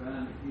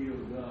 trying to kill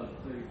God's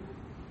people.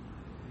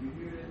 You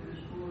hear that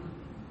this morning?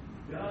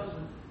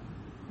 Gaza,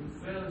 the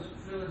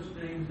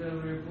Philistines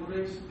over there,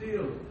 boy, they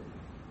still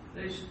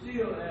They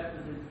still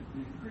after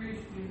the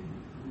Christian,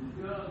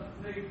 the God's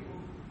people.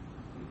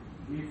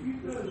 If you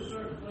go to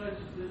certain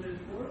places in this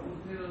world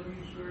and tell them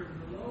you serving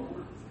the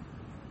Lord,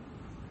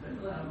 they're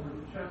liable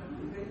to chop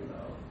your head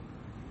off.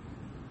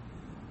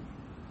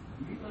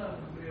 You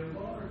liable to be a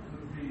martyr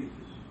for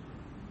Jesus.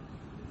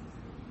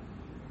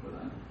 But I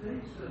can tell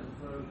you something,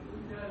 folks. We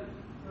got it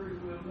pretty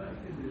well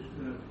making this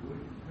country. We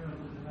can come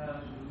to the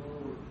house of the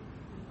Lord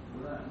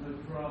without no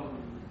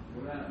problem,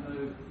 without no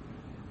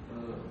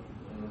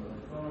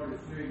authority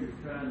figure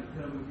trying to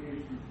come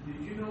against you. Did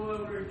you know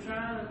over in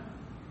China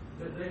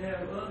that they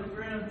have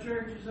underground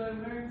churches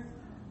over there?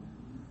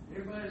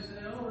 Everybody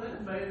say, oh,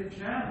 that's made in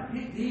China.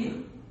 It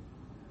did.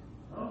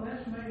 Oh,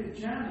 that's made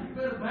in China. You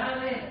better buy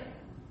that.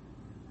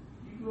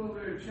 You go over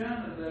there to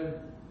China, though,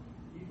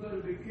 you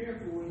better be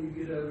careful when you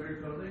get over there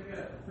because they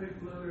got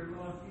people over there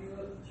lock you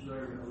up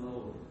serving the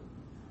Lord.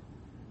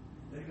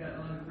 They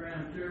got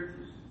underground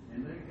churches,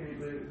 and they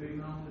can't let it be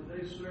known that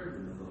they're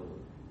serving the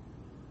Lord.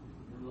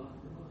 They're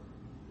locked them up.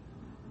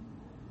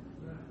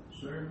 That's right.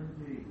 Serving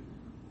Jesus.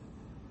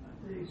 I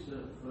tell you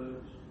something,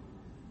 folks.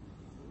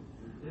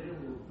 The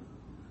devil,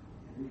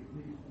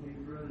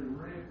 he's running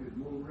rampant,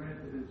 more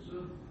rampant in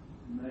some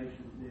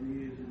nations than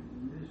he is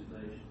in this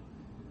nation.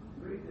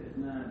 Read that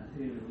 9,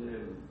 10,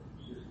 11,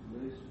 Sister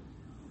Lisa.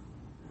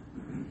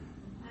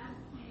 How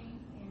came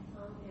and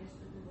told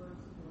Esther the words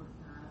of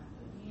Mordecai.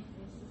 Again,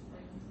 Esther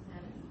spake unto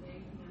Haman and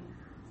gave him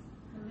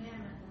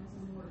commandment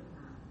unto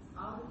Mordecai.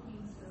 All the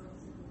king's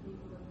servants and the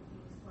people of the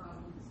king's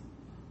province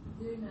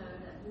do know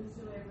that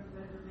whosoever,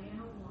 whether man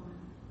or woman,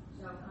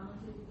 shall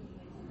come unto the king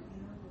and to the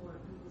inner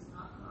court who is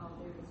not called,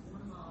 there is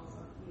one law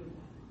or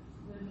guilt,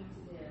 put him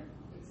to death,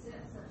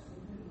 except such to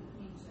whom the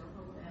king shall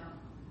hold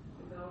out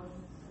the golden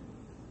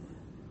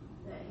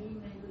that he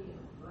may live.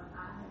 But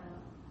I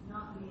have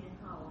not been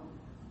called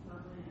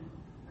from them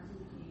unto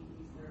the king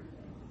these 30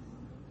 days.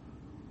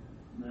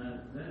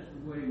 Now, that's the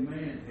way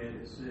man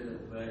had it set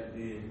up back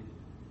then.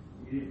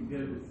 You didn't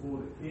go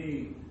before the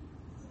king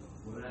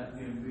without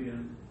you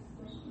being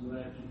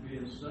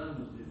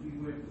summoned. If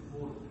you went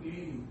before the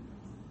king,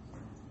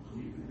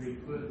 you could be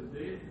put to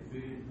death if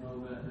you didn't know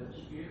about that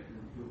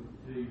scripture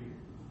to you.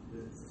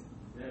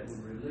 That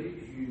would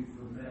release you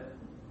from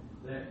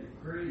that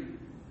decree.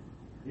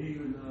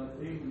 Even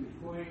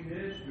Queen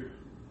Esther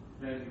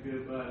had to go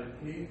by the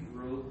king's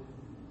rule.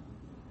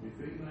 If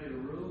he made a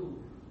rule,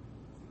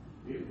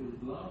 it was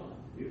law.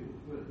 It was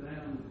put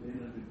down in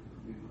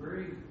a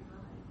decree.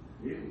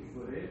 It was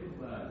for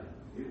everybody.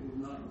 It was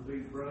not to be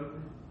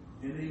broken.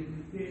 And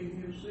even the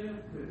king himself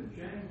couldn't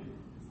change it.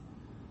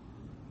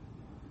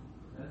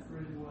 That's the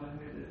reason why I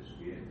had that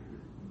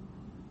scripture.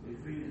 If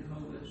he didn't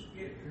hold that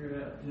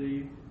scripture out to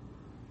you,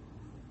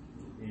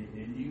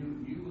 and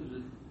you was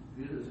as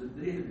good as a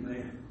dead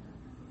man,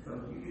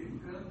 because you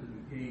didn't come to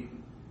the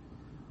king.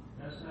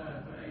 That's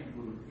how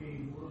valuable the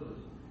king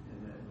was in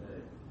that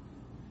day.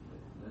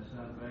 That's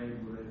how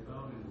valuable they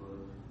thought he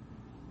was.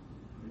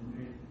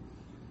 Amen.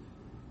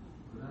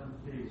 But I'm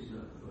tell you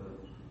something,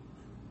 folks.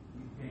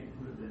 You can't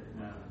put that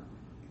kind of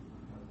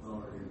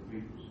authority in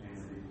people's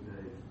hands these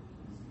days.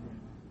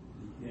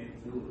 You can't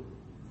do it.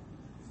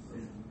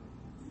 And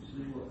you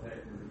see what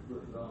happened when they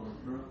put Donald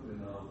Trump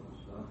in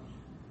office, don't you?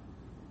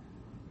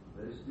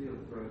 They still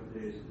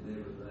protest and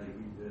everything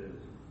he does.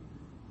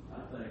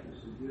 I think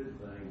it's a good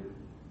thing that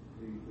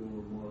he's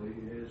doing what he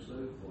has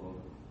so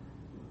far.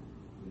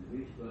 And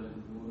he's supposed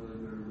to go over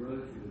to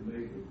Russia to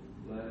meet with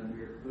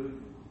Vladimir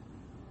Putin,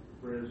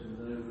 president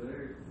over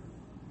there.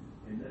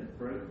 And they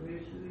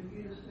protested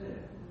against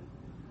that.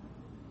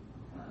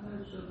 I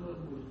know some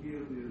of them was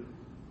guilty of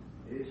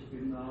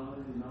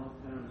espionage and all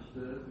kind of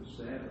stuff, and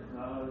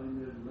sabotaging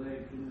the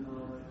election and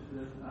all that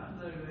stuff. I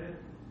know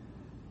that.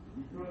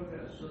 You probably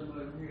got some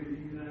over here in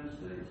the United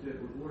States that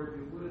was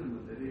working with them,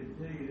 but they didn't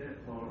tell you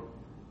that part.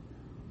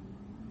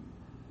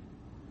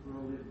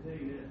 Probably didn't tell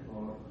you that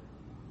part.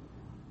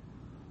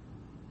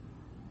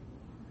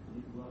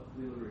 You locked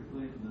Hillary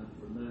Clinton up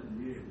for nothing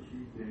yet, but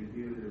she can't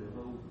give you a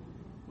whole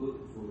book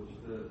full of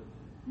stuff.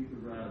 You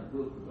could write a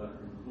book about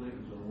the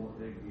Clintons on what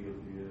they're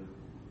guilty of.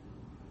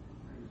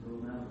 So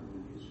now we're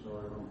going to get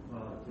started on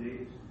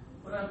politics.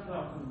 But I'm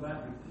talking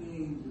about the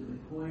kings and the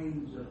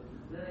queens of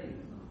today.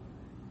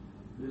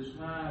 This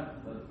high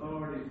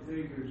authority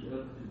figures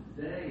of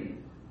today,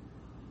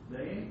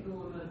 they ain't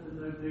doing nothing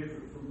no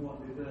different from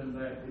what they done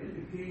back then.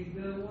 The king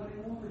done what he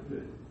wanted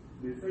to.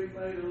 If he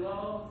made a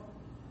law,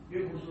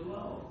 it was a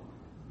law.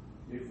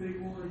 If he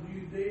wanted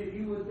you dead,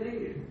 you were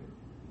dead.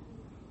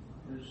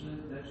 That's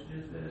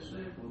just that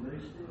simple.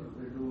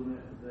 They're doing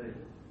that today.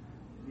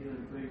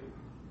 Killing people.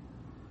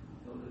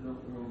 So they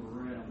don't want them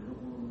around. They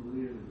don't want them to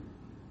live.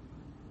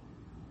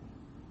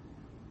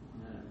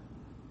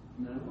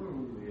 Now where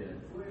were we at?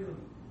 12.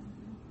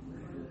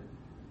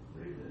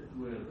 Read that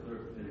 12,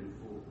 13,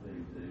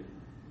 14 there.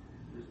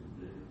 Just a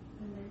bit.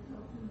 And they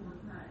told him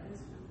Mordecai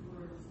Esther's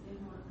words.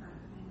 Then Mordecai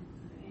came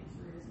to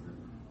answer Esther,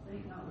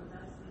 think not what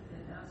thou said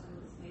that thou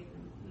shalt escape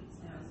from the king's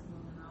house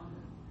more than all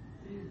the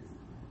Jews.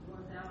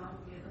 Lord, thou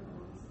altogether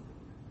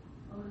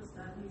holy looks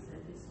like he's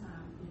at this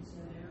time is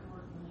their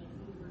argument.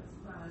 He was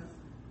surprised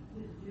to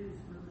the Jews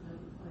from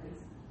another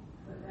place.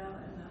 But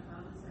thou at my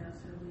father's house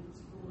shall leave the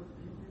scores,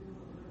 and who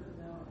will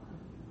thou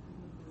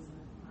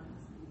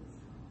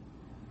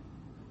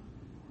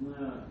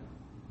Now,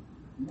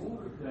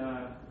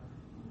 Mordecai,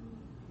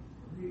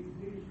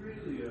 he's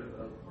really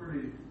a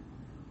pretty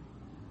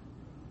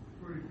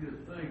good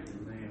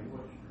thinker, man.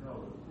 What you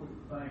call it, a quick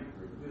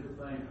thinker, a good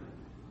thinker.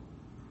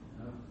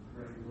 I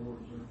pray, Lord,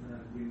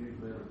 sometimes we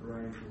need better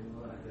brains than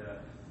what I got.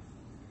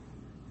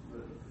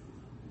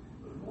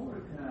 But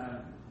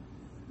Mordecai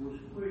was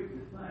quick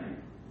to think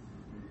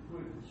and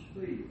quick to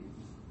speak.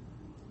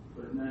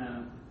 But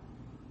now,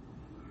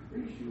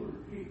 be sure to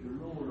keep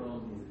the Lord on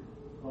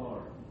your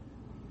heart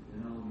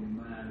and on your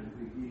mind. If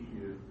He gives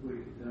you a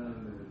quick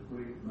tongue and a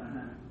quick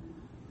mind,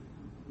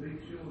 be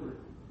sure,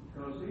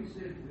 because He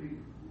said to be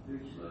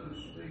slow to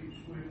speak,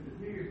 swift to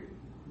hear.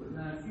 But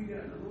now, if you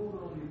got the Lord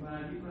on your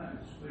mind, you might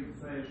speak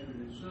faster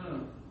than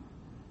some.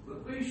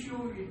 But be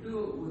sure you do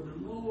it with the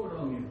Lord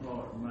on your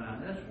heart and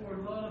mind. That's where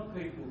a lot of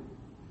people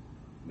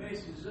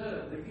messes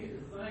up. They get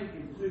to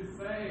thinking too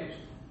fast,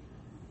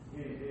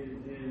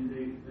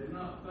 and they're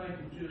not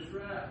thinking just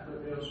right,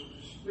 but they'll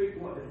speak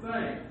what they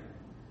think.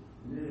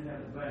 And then they have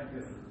to back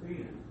up the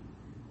pen.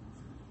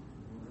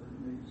 Well, I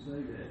didn't mean to say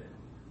that.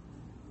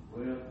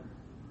 Well,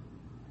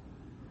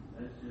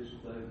 that's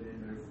just thrown in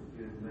there for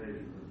good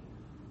measure.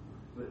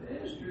 But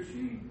Esther,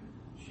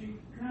 she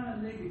kind of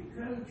needed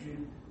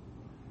coaching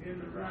in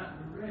the right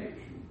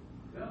direction.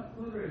 God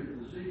put her in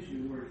a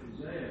position where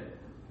she's at,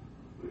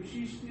 but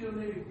she still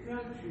needed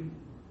coaching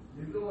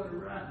to go in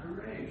the right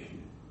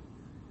direction.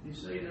 You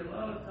see, that a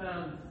lot of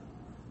times,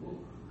 well,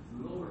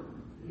 the Lord,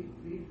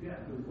 He's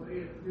got me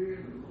way up here,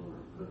 and the Lord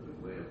put me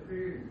way up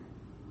here,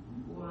 and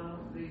boy, I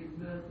don't need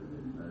nothing,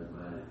 and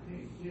nobody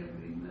can't give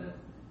me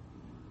nothing.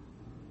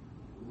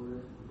 Well,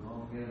 that's the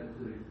wrong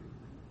attitude.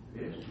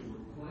 Esther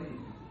was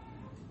queen.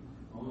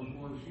 Only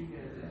one she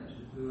had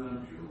answer to,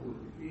 I'm sure, was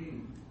the king.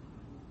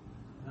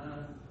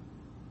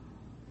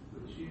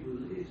 But she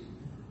was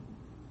listening.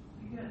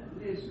 You got to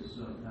listen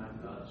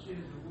sometimes. God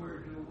sends a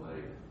word your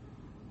way.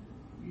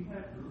 You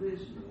have to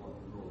listen to what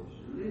the Lord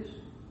says.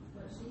 Listen.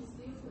 But she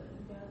still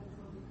couldn't go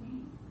before the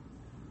king.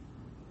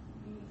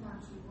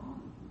 Anytime she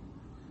wanted.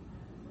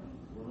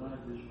 Well,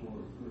 I just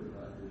want to put it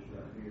like this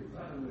right here. If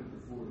I went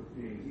before the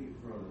king, he'd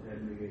probably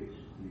have me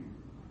executed.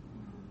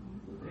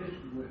 But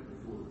Esther went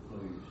before the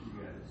queen. She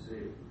got it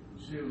said. You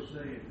see what I'm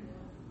saying?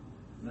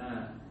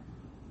 Now,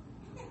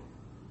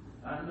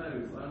 I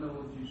know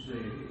what you're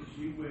saying.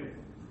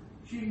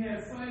 She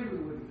had favor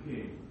with the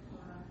king.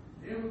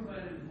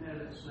 Everybody didn't have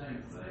that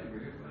same favor.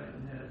 Everybody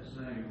didn't have that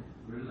same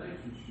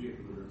relationship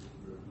with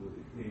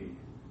the king.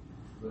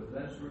 But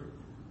that's where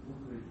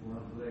one reason why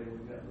I'm glad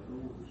we got the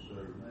Lord to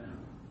serve now.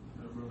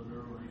 Brother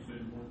Earl, he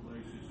said in one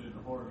place, he said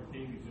the heart of the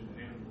king is in the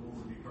hand of the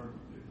Lord. He turned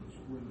it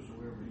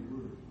whithersoever he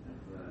would.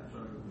 That's right.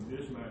 So in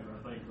this matter, I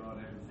think God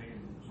had his hand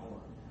in his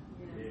heart.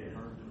 Yeah. He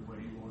turned it the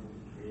way he wanted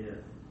it to. Yeah.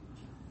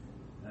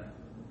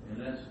 And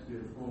that's a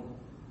good point.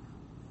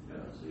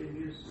 God said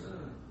his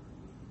son,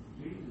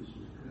 Jesus,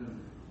 is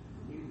coming.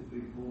 He to be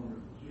born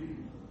of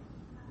Jesus.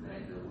 There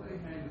ain't no way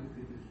Haman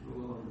could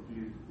destroy all the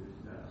Jews at this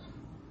time.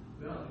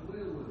 God's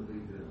will wouldn't be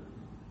done.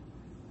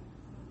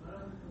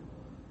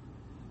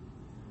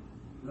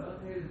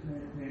 God had his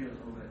hands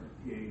on that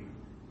king.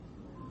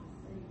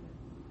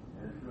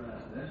 That's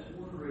right. That's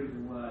one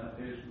reason why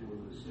Esther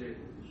was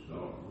accepted to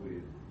start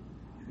with.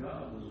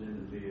 God was in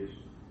the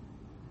midst.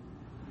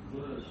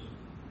 Plus,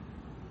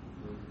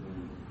 when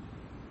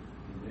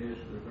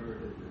Esther heard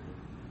that the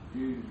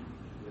Jews,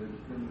 they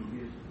were coming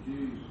against the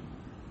Jews,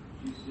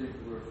 she sent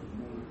word from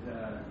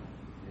Mordecai,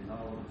 and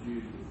all the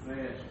Jews would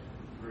fast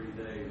for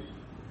 3 days.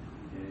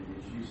 And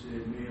she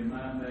said, me and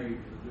my maid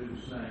will do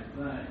the same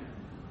thing.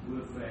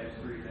 We'll fast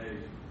 3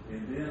 days,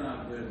 and then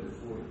I'll go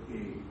before the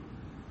king.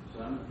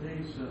 So I'm going to tell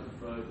you something,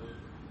 folks.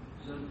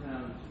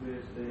 Sometimes it's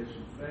best to have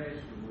some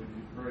fasting when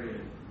you're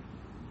praying.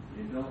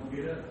 And don't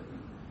get up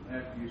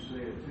after you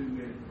say a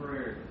 2-minute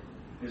prayer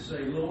and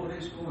say, Lord,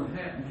 it's going to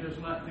happen just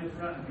like this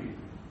right here.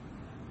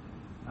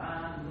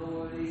 I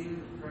know it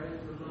is. Praise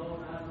the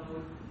Lord. I know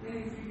it.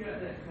 And if you got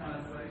that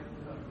kind of faith,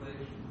 God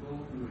bless you. Go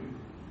through it.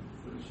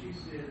 But she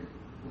said,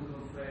 we're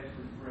going to fast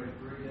and pray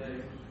 3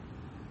 days.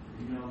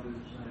 You all do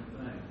the same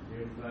thing.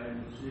 Everybody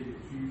in the city of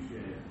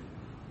Shushan.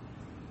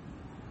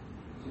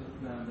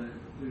 Sometimes that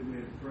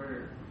 2-minute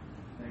prayer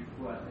ain't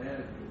quite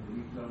adequate when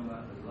you're talking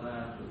about the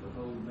lives of the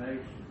whole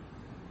nation.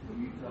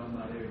 When you're talking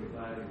about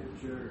everybody in the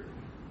church.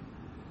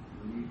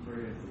 When you're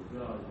praying for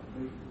God's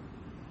people.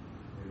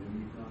 And when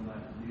you're talking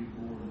about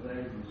newborn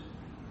babies.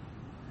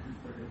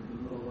 Praying for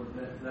the Lord,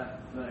 that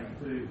type of thing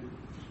too.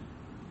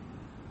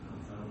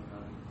 I'm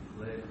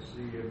glad to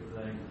see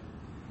everything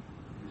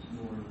this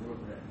morning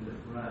work that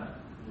right.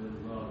 There's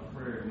a lot of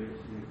prayer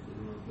mixed into the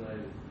little day.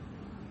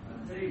 I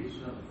tell you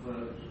something,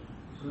 folks.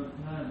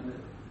 Sometimes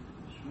that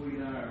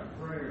sweet hour of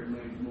prayer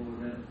makes more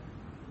than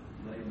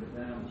laying it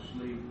down to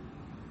sleep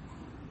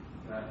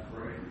by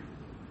prayer.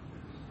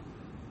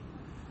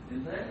 And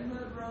there ain't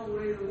nothing wrong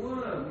with either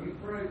one of them. You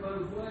pray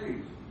both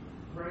ways.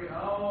 Pray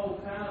all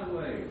kind of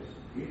ways.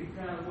 Any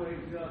kind of way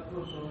that God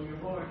puts on your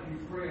heart, you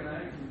pray. And I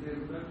ain't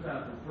condemning that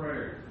type of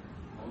prayer.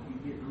 Don't you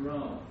get it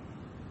wrong.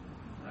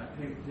 I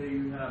can't tell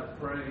you how to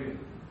pray.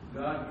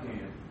 God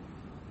can.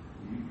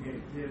 You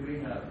can't tell me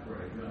how to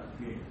pray. God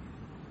can.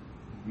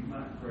 You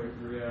might pray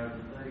 3 hours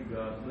a day.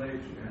 God bless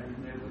you. I ain't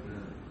never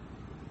done it.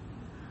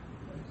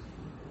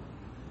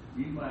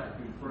 You might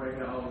can pray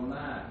all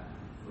night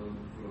from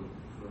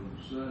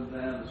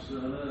sundown to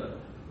sun up.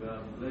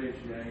 God bless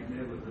you. I ain't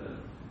never done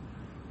it.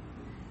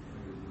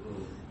 Praise the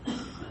Lord.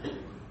 Praise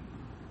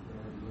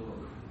the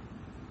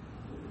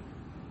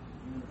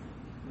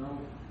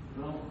Lord.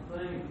 Don't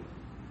think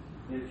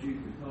that you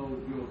can hold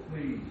your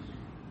peace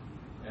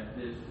at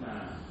this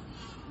time.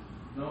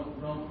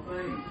 Don't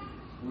think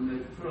when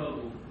there's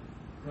trouble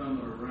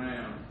coming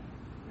around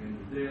and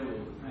the devil is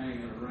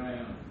hanging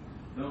around.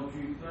 Don't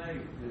you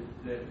think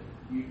that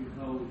you can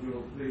hold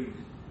your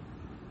peace.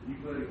 You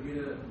better get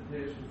up and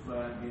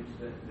testify against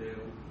that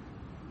devil.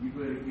 You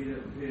better get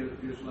up and tell it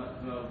just like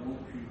God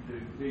wants you to,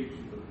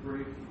 teaching or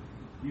preaching.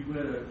 You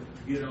better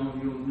get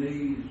on your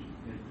knees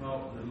and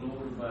talk to the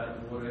Lord about it,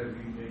 whatever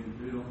you need to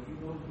do. Don't you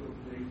want your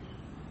peace?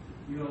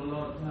 You know, a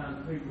lot of times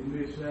people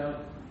miss out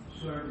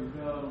serving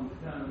God on the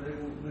time they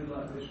won't be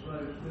like they're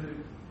supposed to.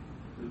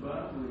 The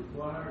Bible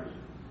requires it.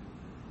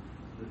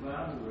 The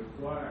Bible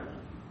requires it.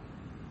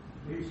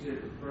 He said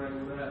to pray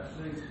without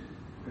ceasing,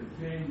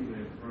 continue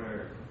in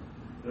prayer.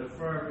 The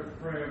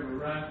fervent prayer of a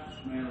righteous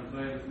man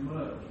availeth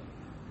much.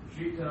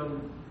 He told her,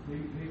 don't you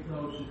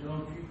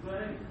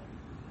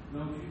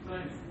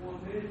think for 1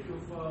 minute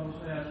your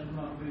father's house will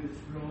not be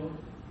destroyed?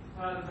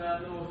 How did I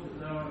know that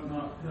thou art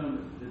not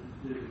coming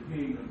to the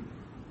kingdom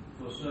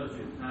for such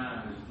a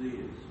time as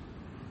this?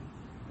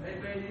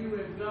 Amen. You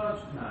in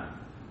God's time.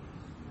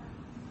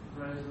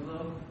 Praise the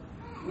Lord.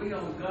 We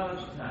on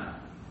God's time.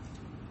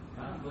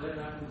 I'm glad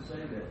I can say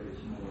that this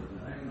morning.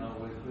 I ain't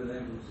always been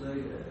able to say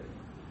that.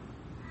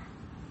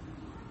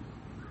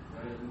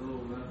 Praise the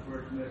Lord. When I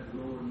first met the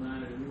Lord in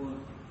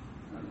 91,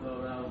 I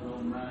thought I was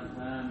on my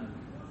time.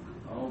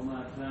 All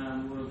my time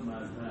was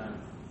my time.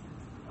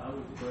 I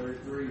was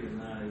 33 in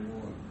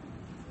 91.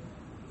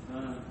 I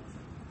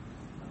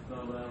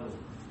thought I was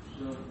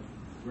something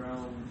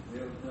grown.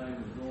 Everything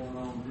was going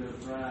on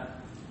just right.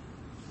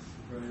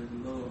 Praise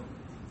the Lord.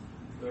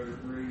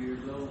 33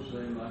 years old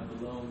seemed like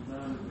a long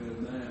time ago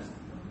now.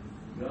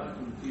 God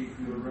can keep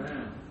you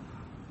around.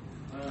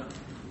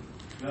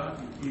 God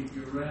can keep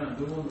you around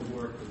doing the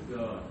work of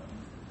God.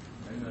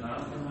 Amen. I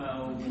don't know how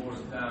old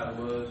Mordecai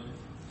was,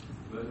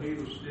 but he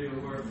was still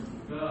working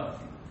for God.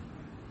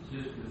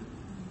 Sister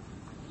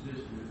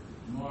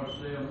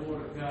Marcel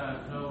Mordecai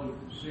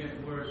sent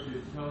word,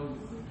 tell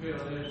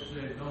Esther,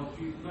 said, don't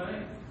you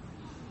think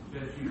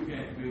that you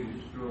can't be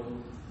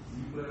destroyed?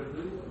 You better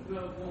do what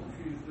God wants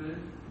you to do.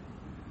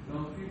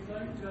 Don't you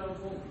think God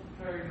won't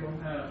tear your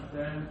house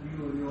down, you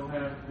and your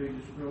house be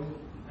destroyed?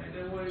 Ain't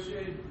that what he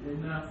said in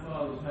thy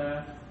father's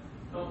house?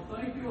 Don't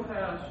think your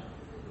house,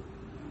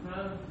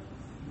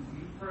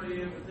 you pray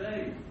every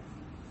day.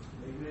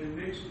 Amen.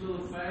 Mix a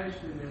little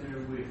fasting in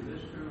there with you.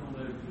 Let's turn on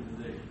over to the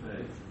next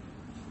page.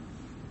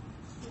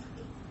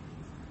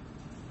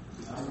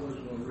 I was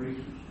going to read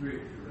some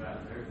scripture right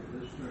there, but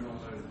let's turn on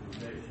over to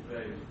the next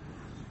page.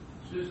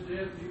 Sister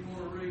F, you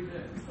want to read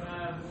that 5,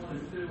 1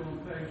 and 2 on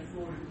page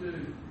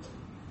 42?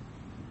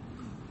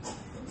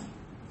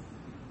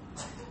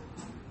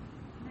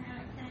 Now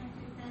it came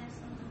to pass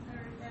on the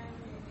third day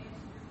that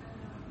Esther put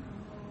on her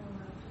royal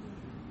robes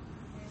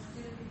and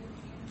stood in the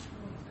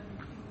entrance of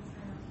the king's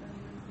house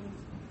over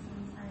against the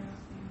king's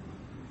house. And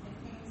the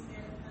king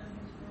sat upon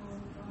his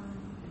royal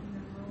throne in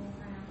the royal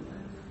house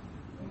over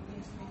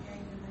against the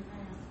gate of the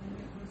house. And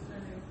it was so,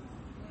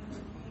 when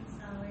the king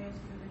saw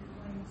Esther the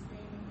queen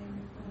standing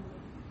in the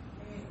court,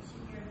 that she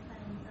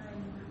obtained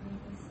favor in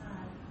his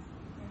sight.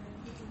 And the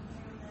king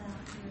held out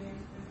to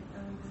Esther the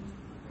golden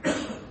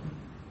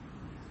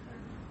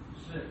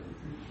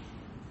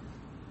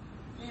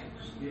that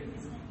was in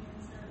his hand,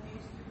 so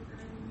Esther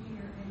drew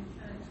near and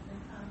touched the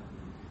top.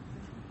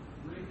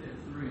 Read that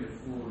 3 and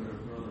 4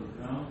 there, Brother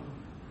John.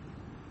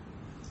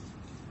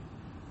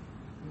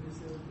 And it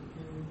says the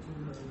king to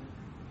her,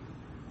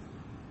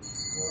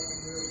 what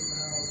wilt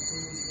thou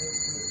please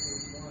Esther,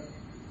 and what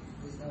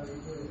is thy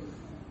request?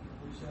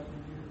 It shall be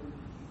given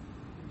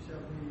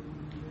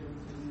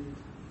to thee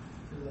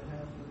to the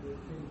half of the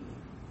kingdom.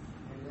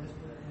 And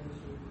Esther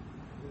answered,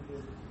 if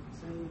it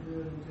seem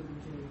good unto the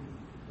king,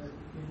 that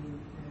the king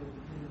and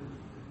him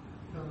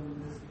come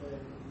this day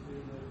into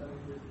the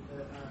banquet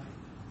that I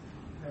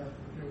have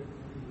prepared for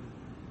him.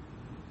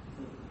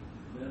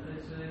 Then they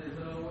say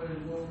there's always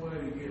one way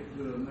to get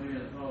to a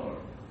man's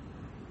heart.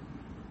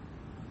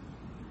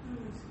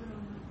 Rule of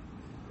stone.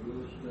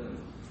 Rule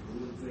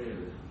of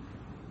feathers.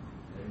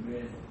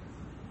 Amen.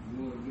 You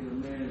want to get a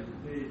man's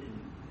attention.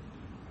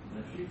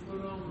 Now she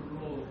put on the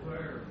royal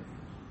apparel.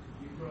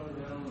 She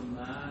probably had on a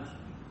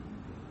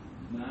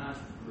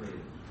nice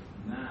dress.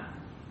 Nice.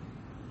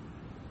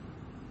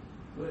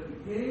 But the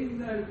king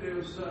knew there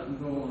was something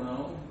going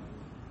on.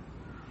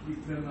 She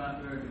come out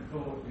there in the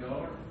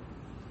courtyard,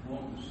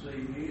 wanting to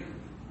see him.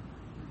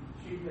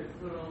 She had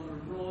put on the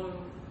royal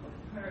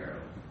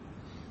apparel.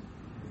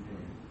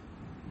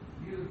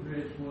 You would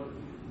dress what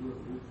was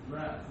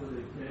right for the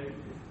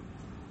occasion.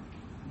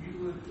 You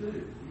would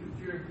too. You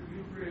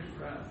dress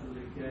right for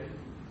the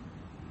occasion.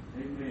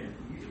 Amen.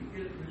 You didn't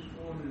get up this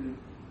morning and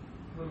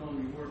put on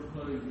your work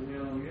clothes you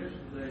had on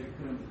yesterday to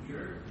come to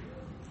church.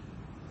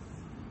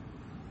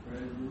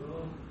 Praise the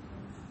Lord.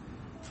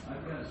 I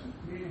got some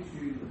tennis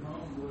shoes at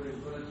home where they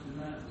busting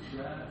out the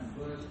side and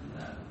busting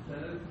out the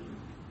toes.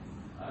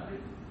 I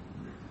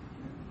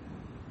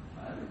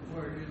didn't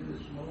wear it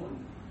this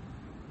morning.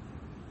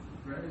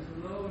 Praise the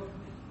Lord.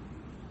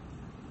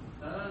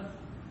 I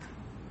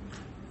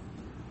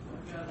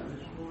got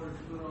this morning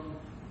to put on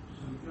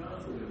some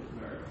godly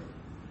apparel,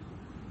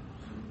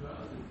 some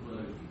godly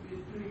clothes. You get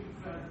through, you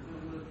try to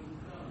come looking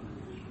godly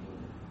this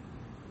morning.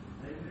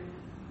 Amen.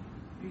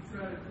 You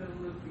try to come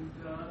looking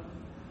godly,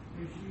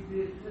 and she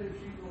did too.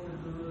 She wanted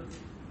to look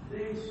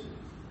decent.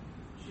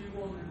 She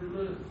wanted to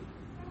look,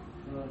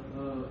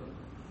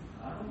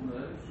 I don't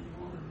know, she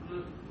wanted to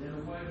look in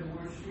a way to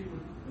where she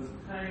would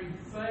obtain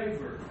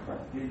favor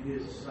in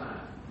his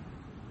sight.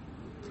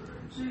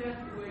 See,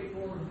 that's the way you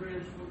want to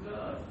dress for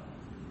God.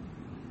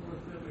 You want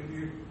to come in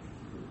here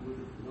with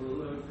a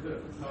little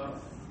cut top,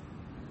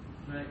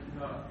 tank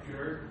top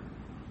shirt,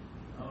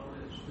 all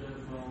that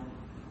stuff on.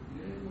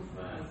 You ain't going to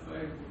find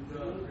favor from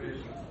God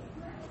dressing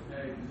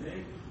how you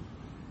need.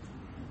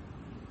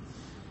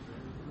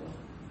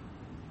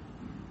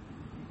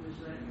 You just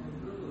ain't going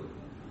to do it.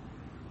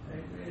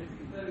 Amen. If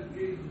you know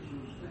Jesus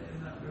was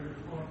standing out there in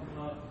the parking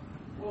lot,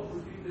 what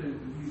would you do?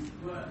 Would you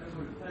go out there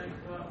with a tank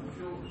top and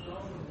shorts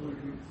on, or would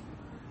you?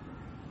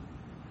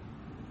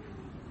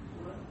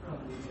 Well, that's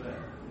probably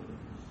bad.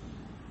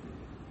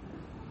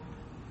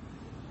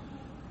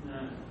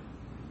 Now,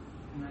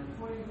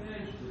 Queen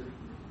Esther,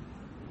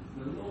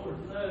 the Lord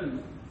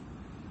knows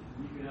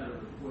you got a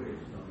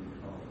request on your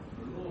heart.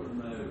 The Lord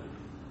knows.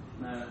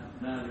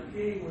 Now the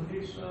king, when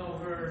he saw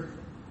her,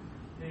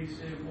 he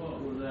said, "What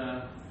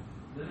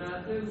did I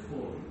do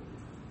for you?"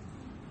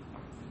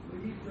 When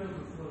you come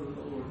before the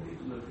Lord,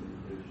 he's looking to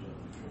do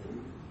something for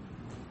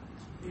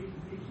you.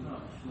 He's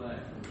not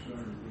slack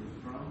concerning his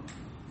promise.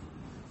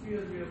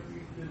 He'll help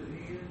you to the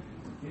end,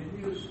 and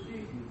he'll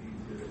stick with you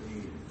to the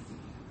end.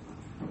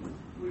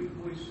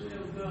 We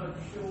sell God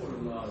short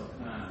a lot of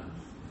times.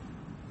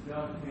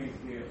 God can't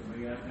help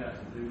me. I got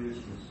to do this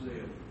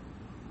myself.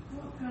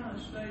 What kind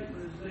of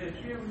statement is that?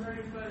 You ever heard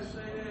anybody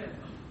say that?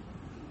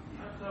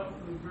 I talked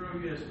to a girl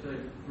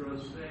yesterday, brother,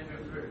 standing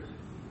up there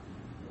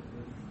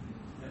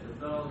at the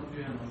Dollar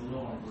General in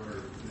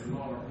Lawrenceburg, in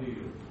Laurel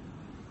Hill.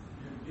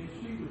 And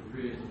she was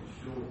dressed in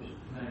shorts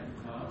and tank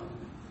top.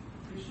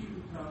 And she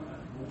was talking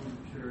about going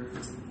to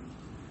church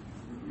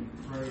and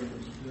praying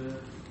and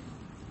stuff.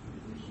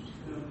 And she's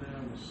come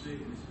down with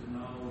sickness and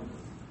all.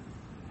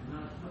 And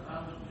I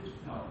was just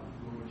talking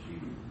to her. She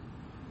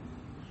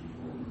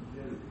wanted to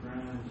go to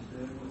crying and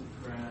stuff, wasn't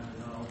crying at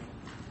all.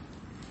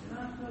 And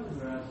I told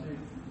her, I said,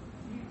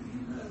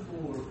 you know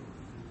more,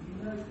 you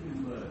know too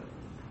much.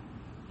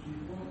 She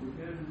wanted to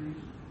go to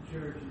these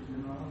churches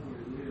and all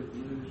where they live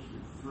loose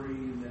and free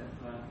and that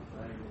type of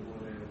thing or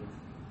whatever.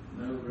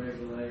 No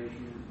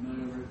regulations, no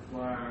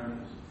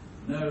requirements,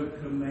 no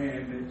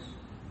commandments.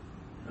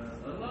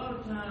 A lot of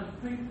times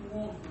people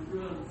want to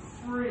run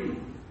free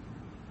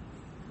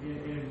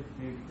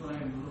and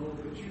claim the Lord,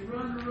 but you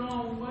run the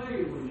wrong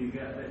way when you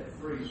got that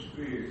free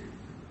spirit.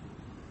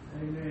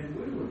 Amen.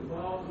 We were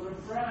bought with a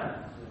price.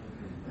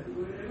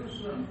 It was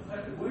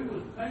something we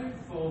was paid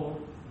for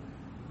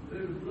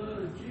through the blood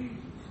of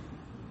Jesus.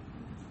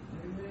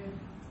 Amen.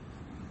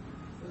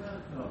 But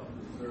I talked to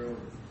the girl,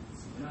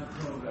 and I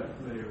told her I'd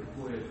pray a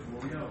request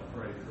for y'all.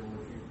 Pray for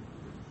her.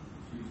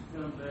 She's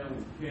come down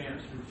with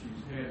cancer.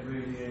 She's had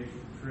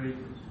radiation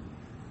treatments,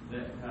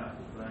 that type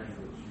of thing.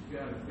 But she's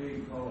got a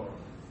big heart.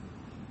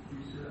 She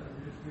said, I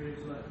just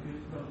dressed like this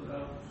because I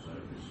was so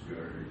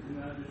discouraged, and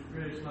I just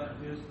dressed like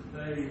this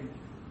today.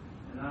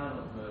 And I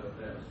don't know if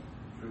that's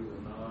true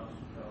or not.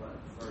 Because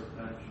that's the first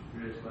time she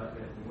dressed like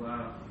that in a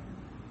while.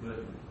 But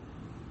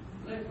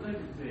let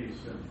me tell you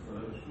something,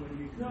 folks. When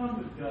you come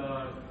to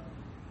God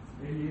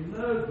and you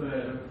know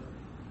better,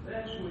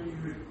 that's when you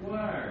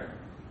require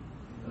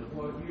of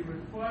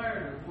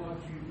what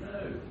you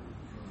know.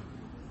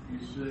 You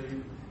see,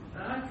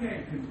 now I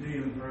can't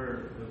condemn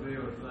her of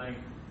everything.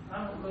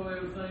 I don't know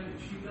everything that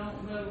she don't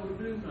know or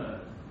do know.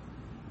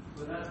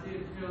 But I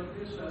did tell her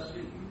this. I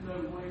said, you know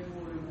way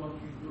more than what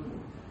you're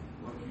doing,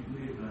 what you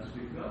live. And I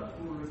said, God's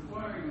going to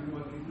require you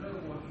what you know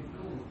and what you're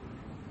doing.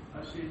 I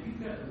said, you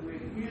got to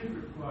meet His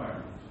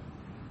requirements.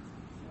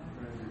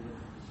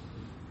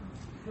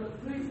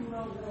 But people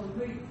don't want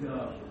to meet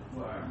God's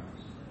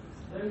requirements.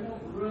 They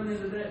want to run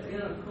into that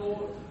inner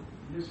court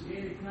just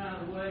any kind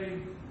of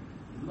way.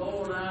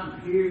 Lord, I'm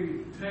here.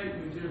 You take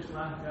me just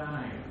like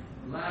I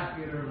am, like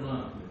it or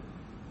lump it.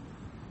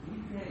 You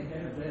can't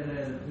have that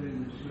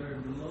attitude to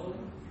serve the Lord.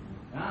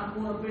 I'm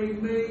going to be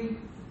me.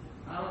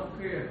 I don't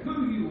care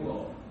who you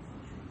are.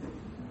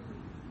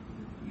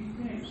 You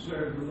can't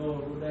serve the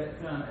Lord with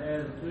that kind of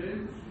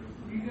attitude.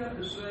 You got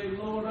to say,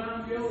 Lord,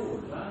 I'm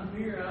yours. I'm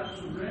here. I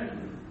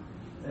surrender.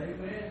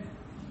 Amen.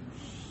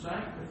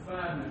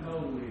 Sanctify me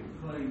holy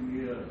and clean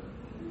me up.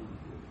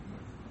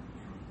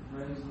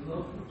 Praise the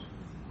Lord.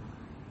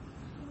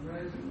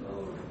 Praise the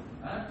Lord.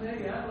 I tell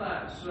you, I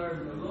like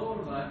serving the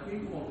Lord like He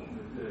wants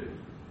me to.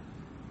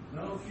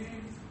 Don't you?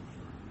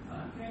 I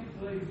can't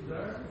please the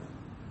earth.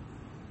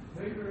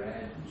 Peter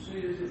asked him,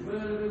 said, is it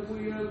better that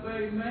we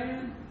obey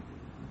man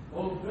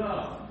or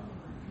God?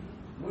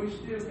 We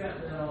still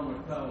got that on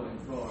our calling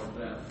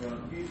cards out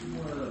front. Get you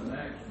one of them,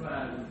 Acts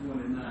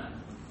 5:29.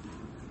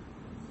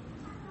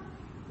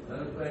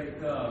 Obey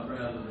God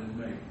rather than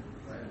me.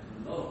 Praise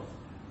the Lord.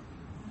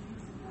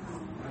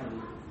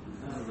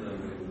 I love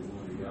every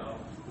one of y'all.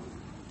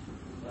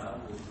 The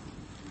Bible,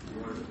 the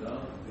Word of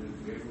God, to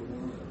every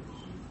one of us.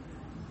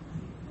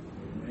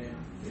 Amen.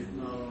 It's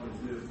not only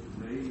good for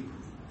me,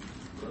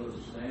 Brother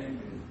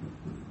Samuel,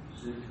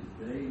 Sister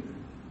David.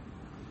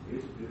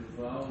 It's good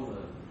for all of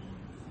us.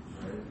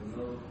 Praise the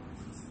Lord.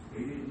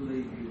 He didn't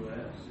leave you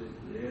out,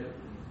 Sister Deb.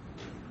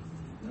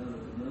 None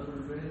of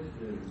the rest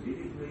of you. He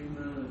didn't leave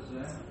none of us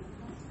out.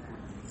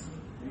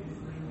 He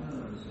didn't leave none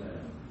of us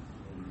out.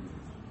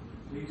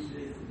 He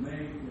said,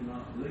 man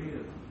cannot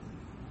live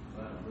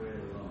by bread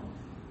alone.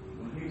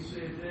 When he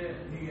said that,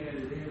 he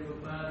added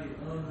everybody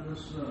under the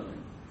sun.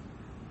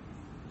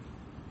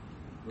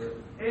 But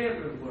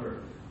every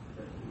word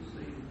that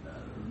proceeded out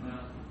of the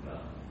mouth of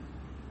God.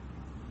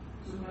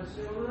 Somebody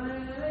said, well,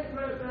 that ain't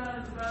wrote down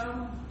in the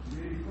Bible.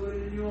 Did he put it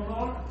in your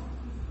heart?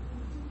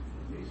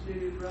 He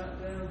said he'd write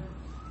down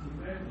the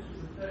remembrance of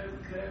the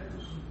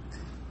tablets and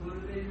put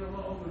it in your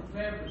heart, the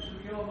tablets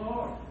of your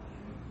heart.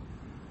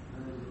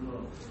 Praise the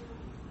Lord.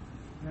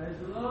 Praise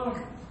the Lord.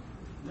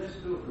 Let's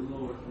do it the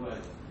Lord's way.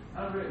 I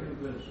reckon we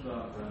better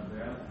stop right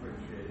there. I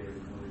appreciate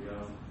every one of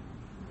y'all.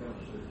 Come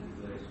such a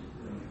blessing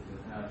coming to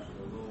the house of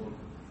the Lord.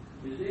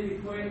 Is there any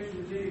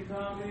questions, any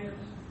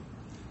comments?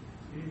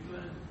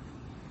 Anything?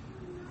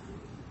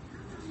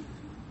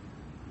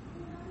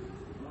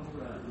 All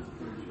right, I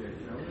appreciate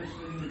y'all. Let's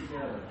sing each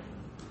other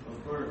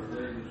a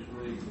birthday this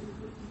week.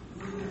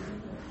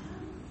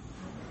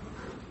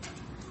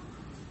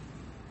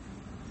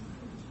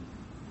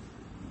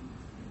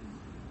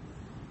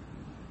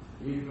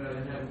 Anybody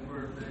have a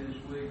birthday this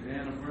week, an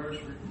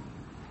anniversary?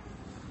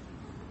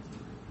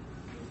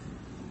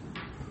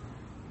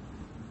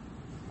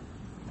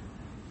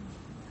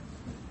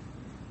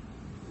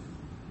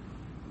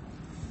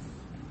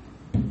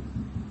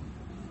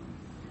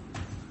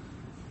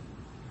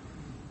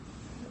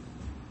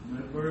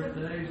 No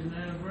birthdays and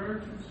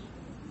anniversaries?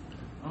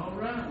 All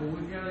right, well,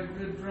 we got a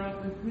good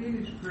dropping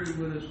pennies crew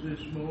with us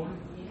this morning.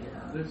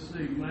 Yeah. Let's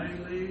see,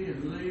 Maylee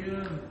and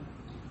Leah and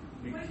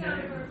We got a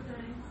Kate.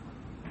 birthday.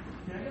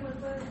 It was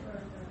Bud's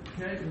birthday.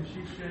 Kate, and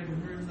she's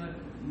shaking her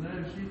no,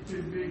 she's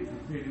too big for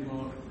Penny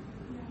Mark.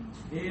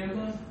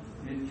 Emma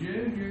and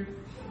Junior.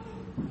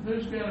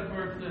 Who's got a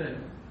birthday?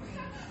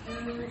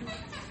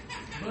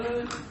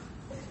 Bud?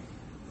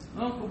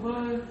 Uncle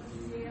Bud?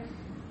 Yeah.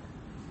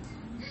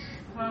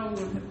 How old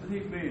would he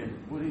been?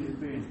 Would he have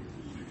been?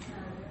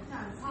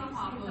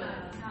 Papa Bud,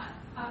 not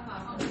Papa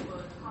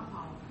Bud,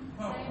 Papa.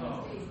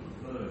 Papa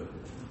Bud.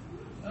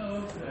 Oh,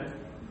 okay.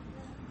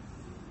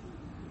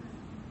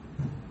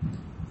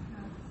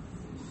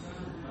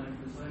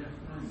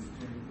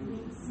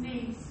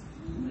 Niece.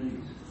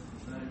 Niece.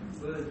 Thank you.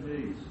 Bud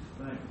niece.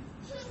 Thank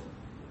you.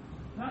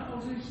 How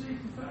old is he?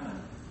 65?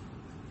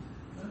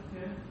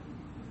 Okay.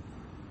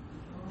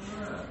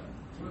 All right.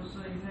 We'll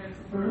sing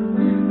happy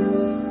birthday.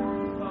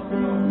 Papa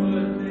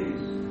Bud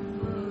niece.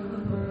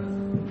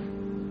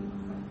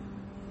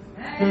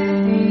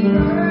 Happy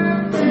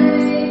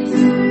birthday to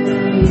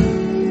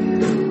you.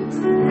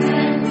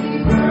 Happy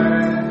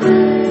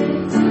birthday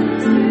to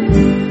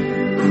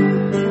you.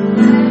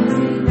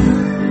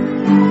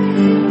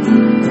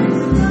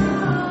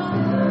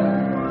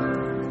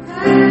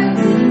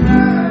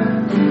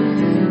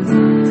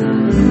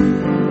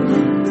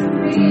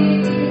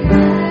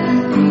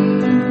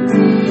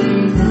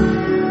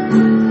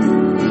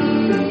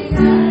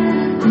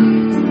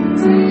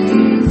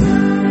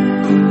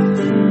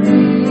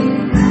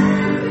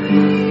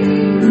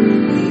 Happy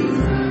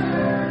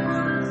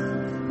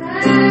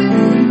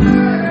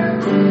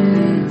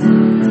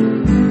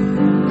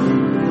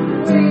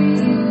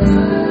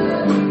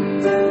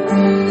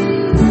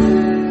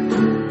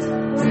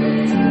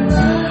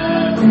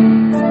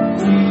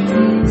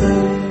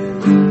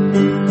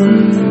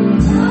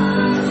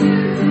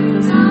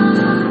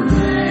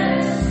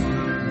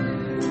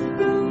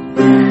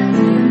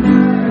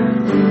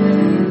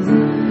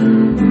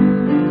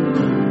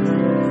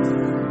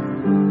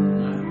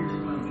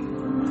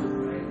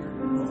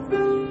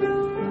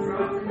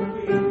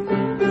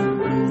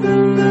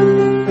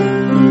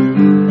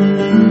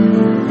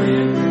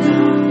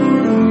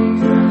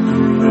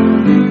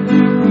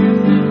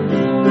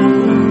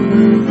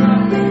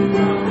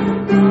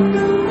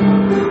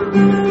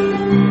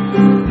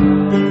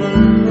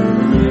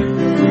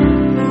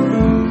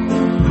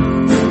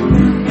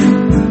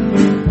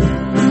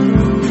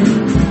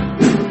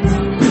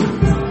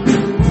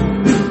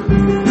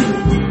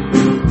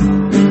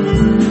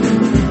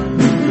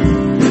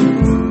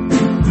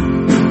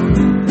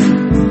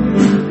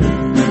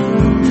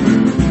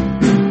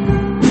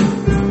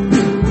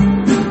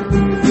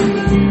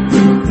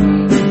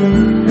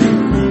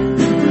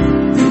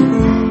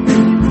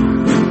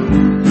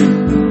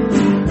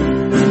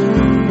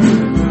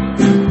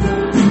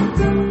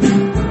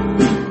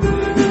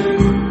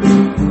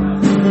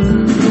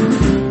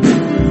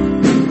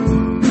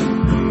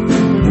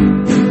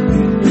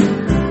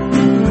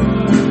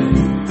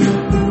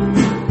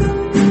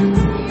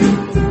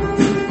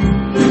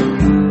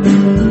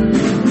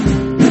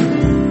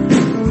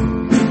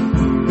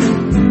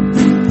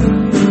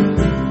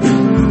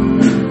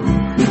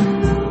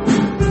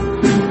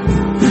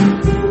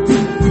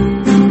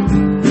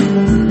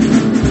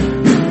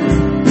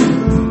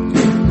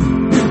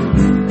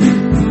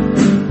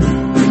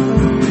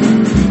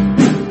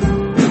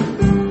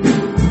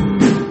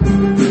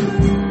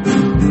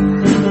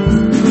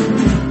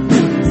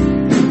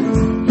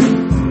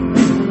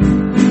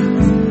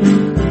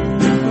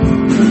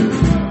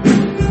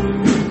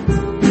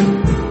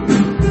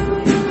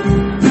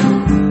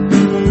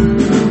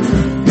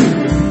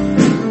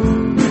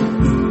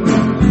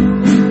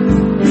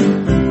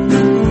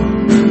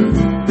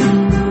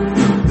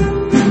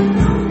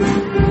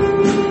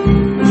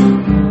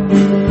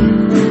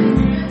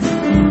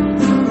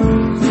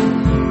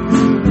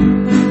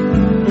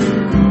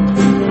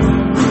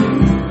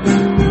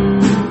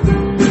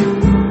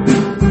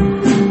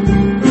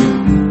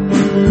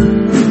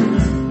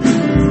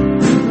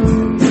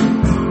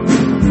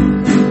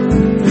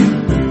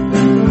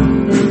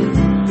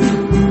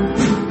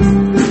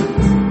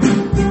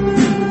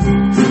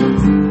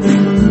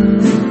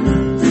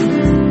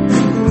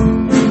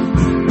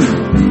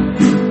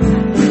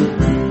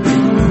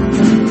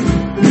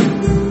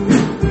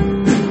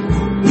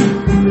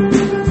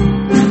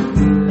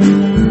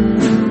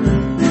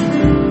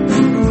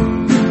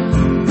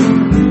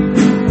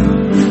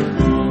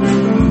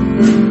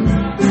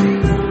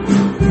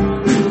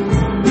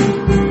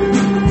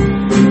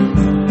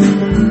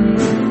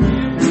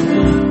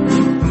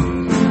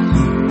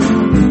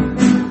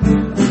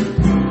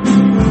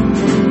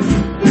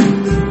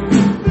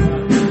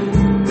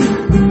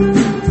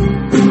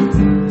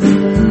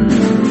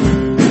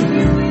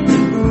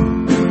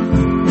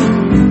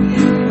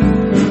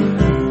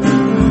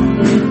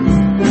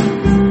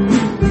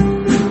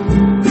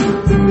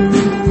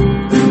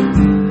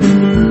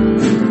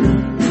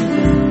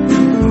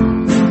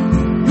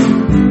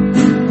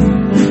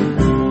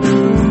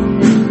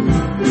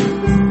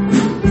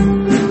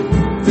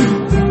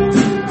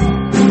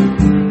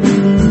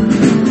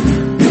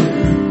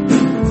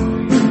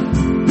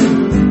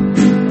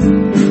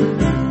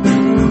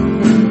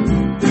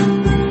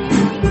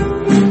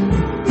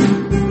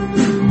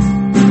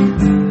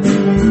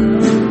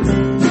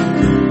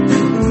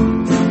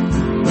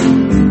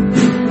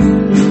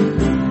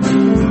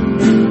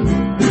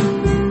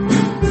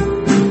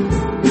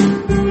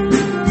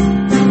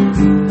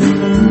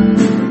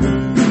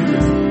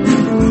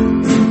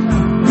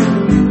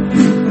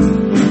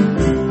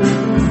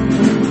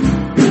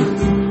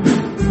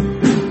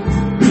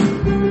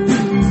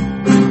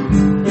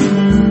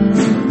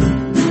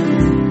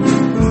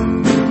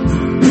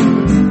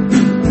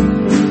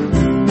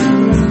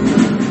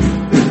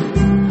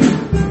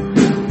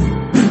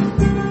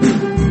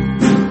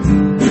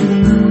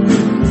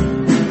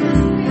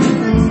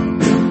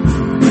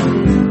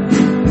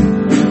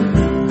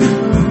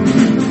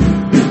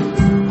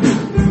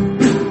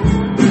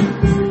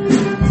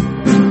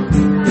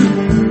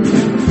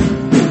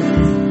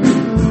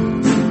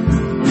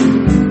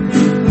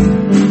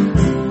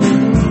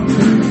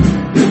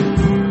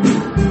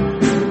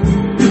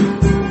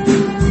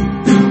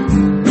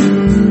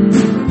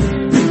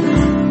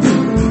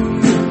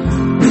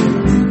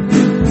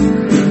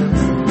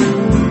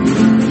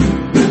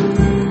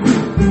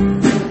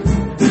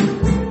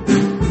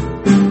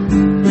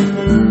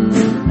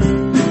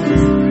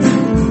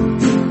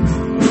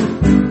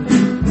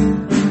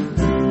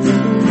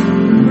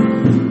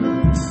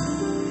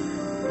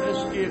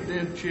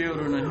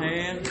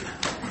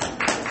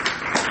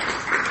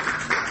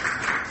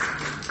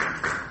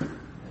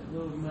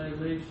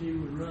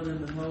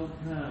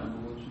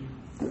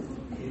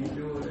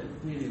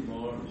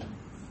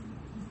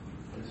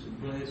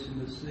blessing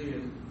to see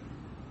them.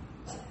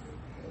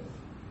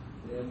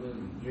 Them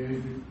little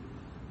junior,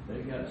 they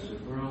got so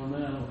grown now, I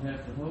don't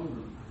have to hold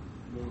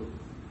a little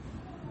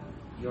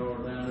jar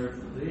down there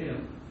for them.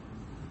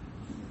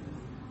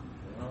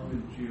 All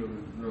them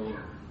children grow up.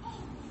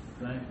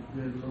 Thank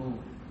the good Lord.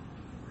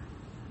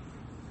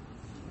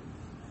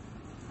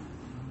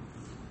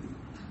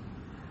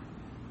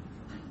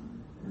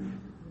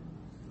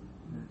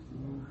 That's the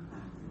Lord.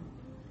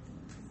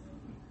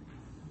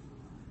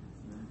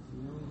 That's the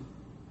Lord.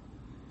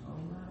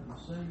 All right, we'll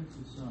sing us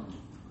a song.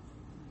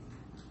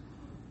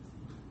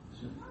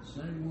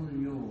 Sing one of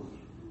yours.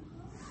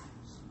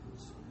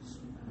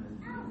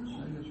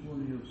 Sing us one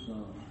of your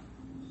songs.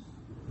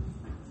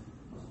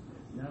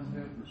 Y'all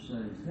help us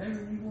sing.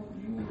 Harry, you want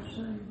to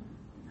sing?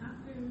 I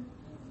do.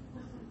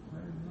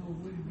 Praise the Lord,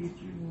 we'll get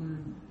you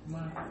one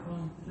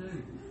microphone too.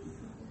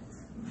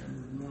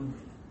 Praise the Lord.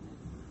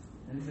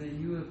 Amen.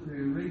 You up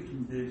here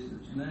reaching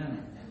distance now.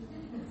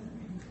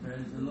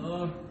 Praise the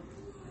Lord.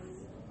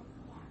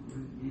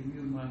 We'll give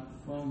you a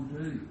microphone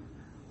too.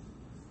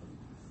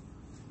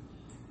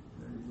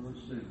 Praise the Lord.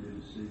 So good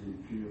to see the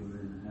children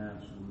in the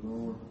house of the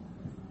Lord.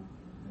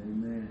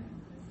 Amen.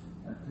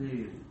 I tell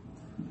you,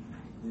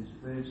 it's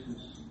best to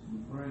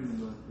bring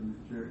them up in the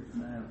church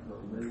now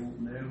because they won't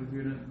never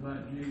hear nothing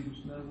about Jesus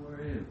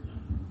nowhere else.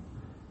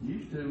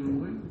 Used to, when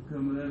we were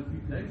coming up,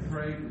 they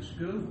prayed at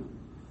school.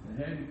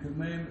 They had the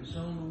commandments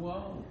on the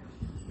wall,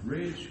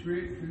 read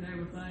scripture and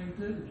everything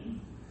to us.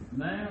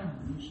 Now,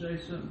 you say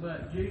something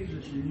about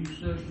Jesus and you're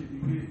subject to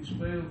get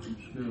expelled from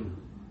school.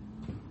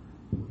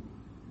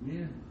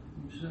 Yeah,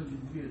 you're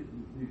subject to get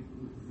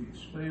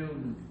expelled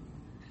and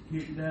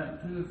kicked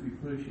out too if you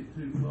push it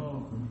too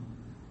far.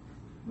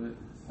 But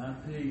I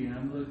tell you,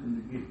 I'm looking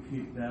to get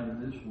kicked out of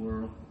this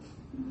world.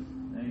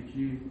 Ain't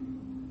you?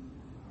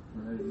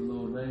 Praise the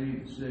Lord. They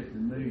ain't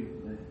accepting me.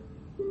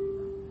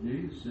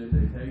 Jesus said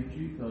they hate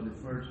you because they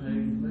first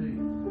hated me.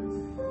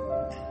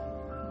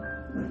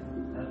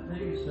 I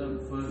tell you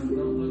something, folks.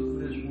 Don't look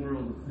for this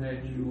world to pat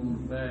you on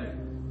the back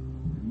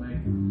and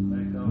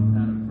make all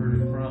kind of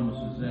pretty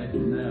promises at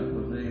you now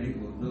because they ain't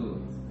going to do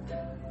it.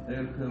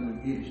 They'll come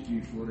against you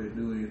before they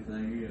do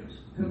anything else.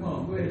 Come on,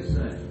 go ahead and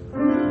sing.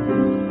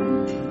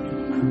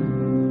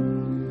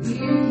 If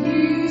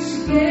you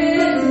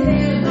scared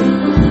heaven,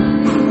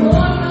 or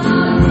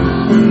not,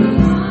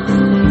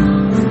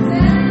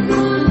 there's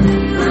one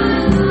thing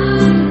I'd like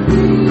to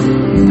do.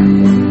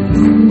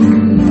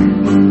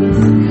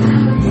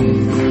 Now you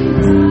see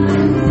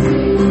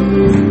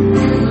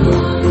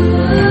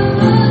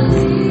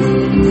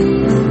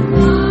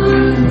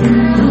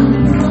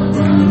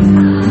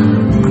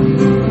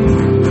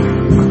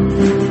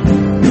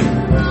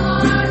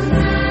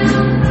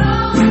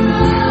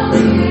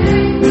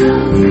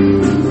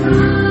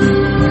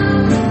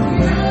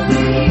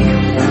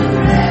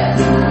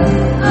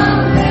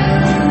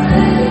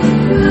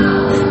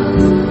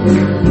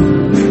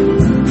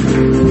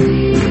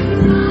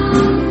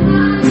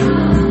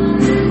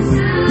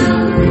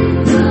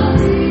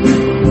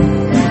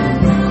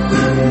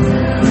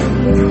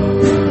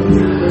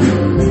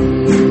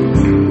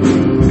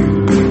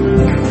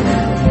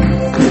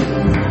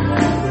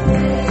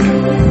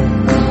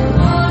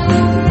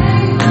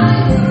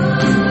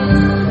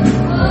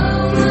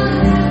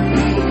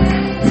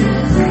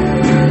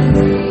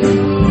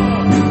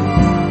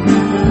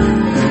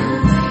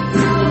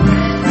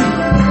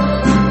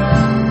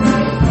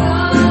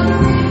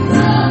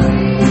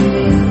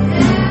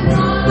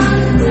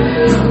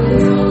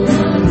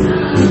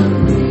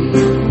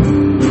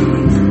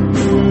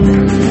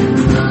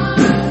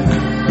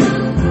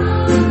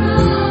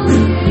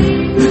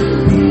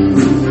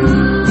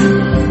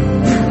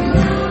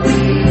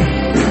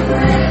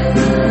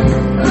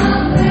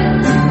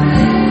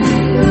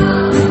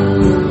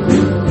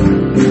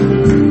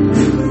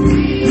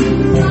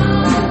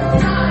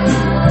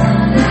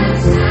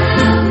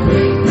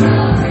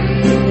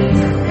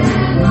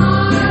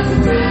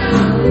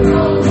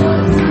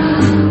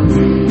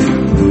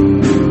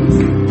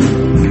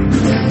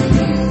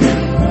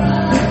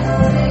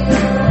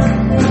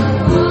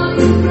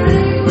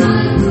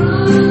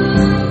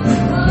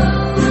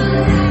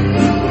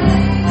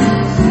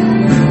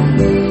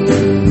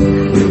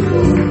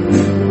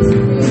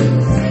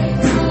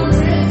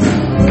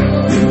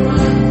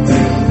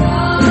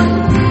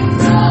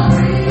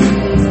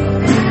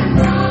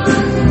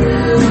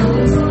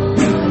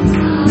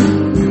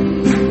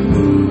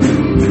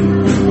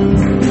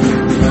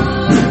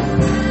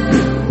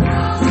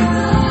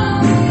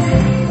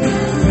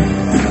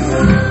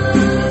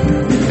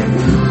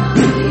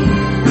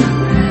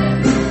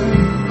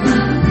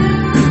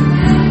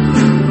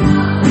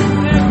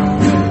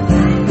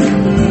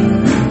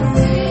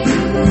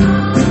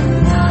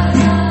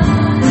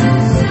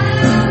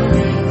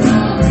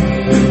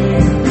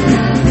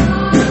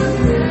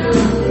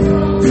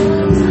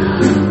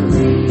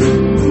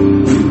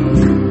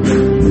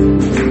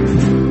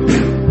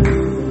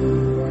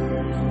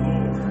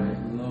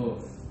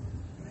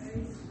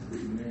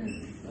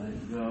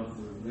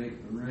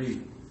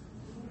victory.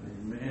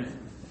 Amen.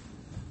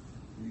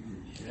 You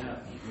can shout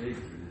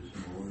victory this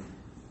morning.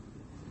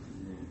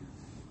 And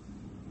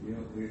you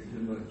don't hear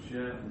too much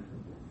shouting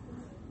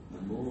no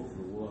more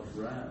for what's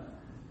right.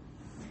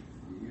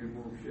 You hear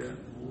more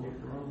shouting for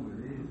what's wrong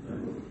with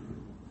anything.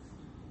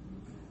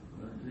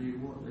 But I tell you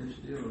what, there's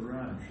still a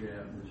right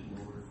shout this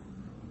morning.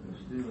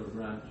 There's still a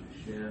righteous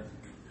shout.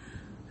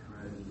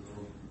 Praise the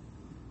Lord.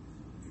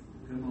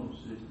 Come on,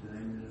 Sister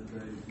Amy,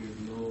 today,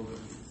 good Lord.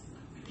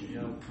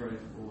 Y'all pray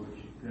for us.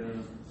 You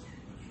come.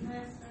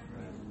 Praise the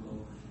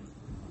Lord.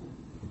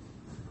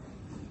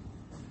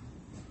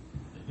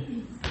 I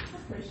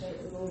appreciate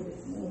the Lord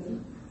this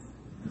morning.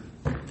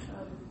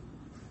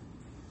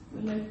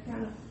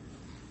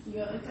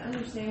 You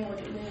understand what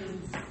it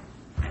means.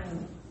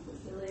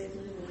 Sister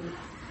Leslie, when it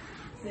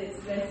says,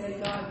 they say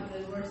God, the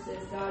verse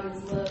says God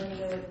is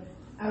love.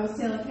 I was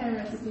telling Karen,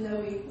 I said,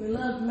 we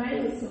love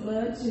May so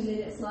much, and then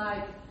it's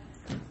like,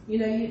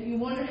 you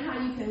wonder how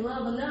you can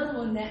love another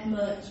one that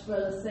much,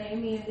 Brother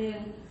Sammy, and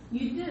then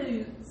you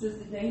do,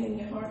 Sister Dean, and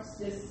my heart's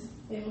just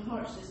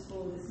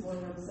full this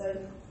morning. I'm so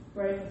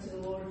grateful to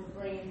the Lord for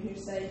bringing her here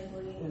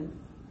safely and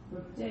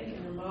for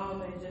protecting her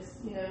mom, and just,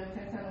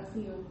 I kind of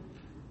feel,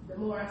 the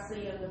more I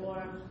see him, the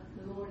more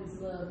the Lord is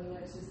love.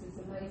 It's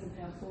amazing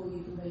how full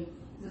you can be.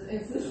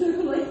 It's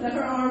like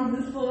her arms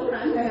is full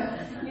right now.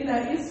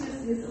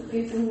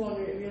 It's a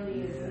wonder. It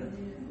really is.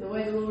 And the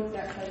way the Lord's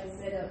got things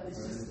set up, it's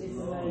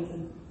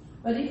amazing.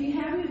 But if you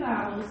have your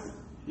Bibles,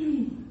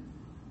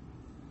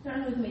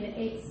 turn with me to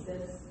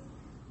Exodus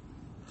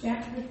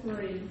chapter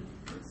 3,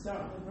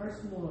 starting with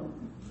verse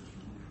 1.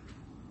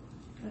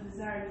 I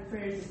desire your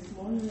prayers this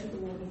morning that the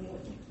Lord will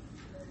help you.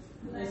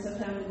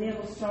 Sometimes the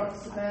devil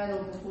starts the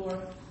battle before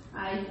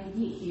I even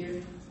get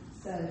here,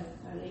 so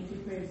I need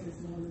your prayers this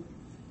morning.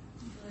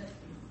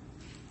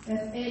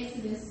 That's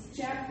Exodus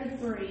chapter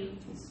 3,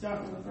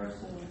 starting with verse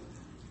 1.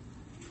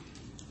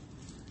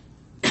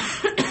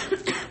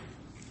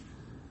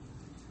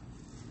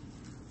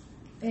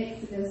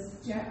 Exodus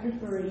chapter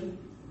 3,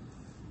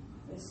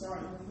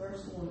 starting with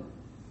verse 1.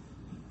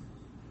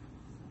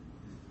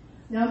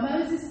 Now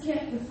Moses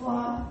kept the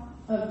flock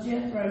of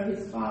Jethro,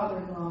 his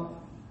father-in-law,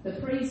 the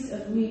priest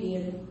of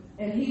Midian,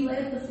 and he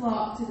led the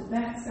flock to the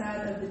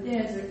backside of the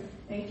desert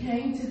and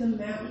came to the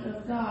mountain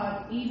of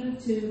God, even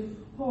to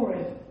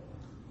Horeb.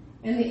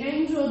 And the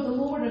angel of the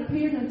Lord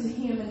appeared unto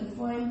him in the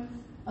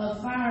flame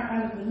of fire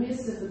out of the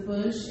midst of the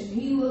bush, and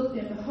he looked,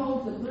 and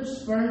behold, the bush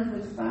burned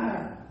with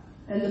fire,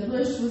 and the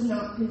bush was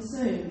not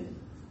consumed.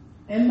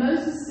 And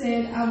Moses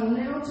said, I will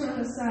now turn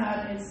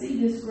aside and see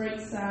this great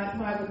sight,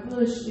 why the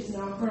bush is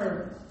not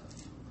burned.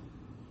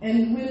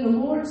 And when the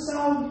Lord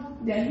saw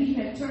that he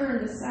had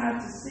turned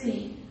aside to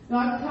see,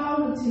 God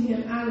called unto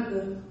him out of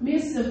the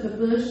midst of the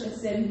bush and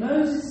said,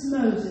 Moses,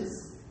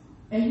 Moses.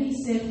 And he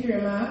said, Here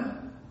am I.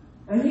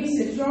 And he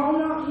said, Draw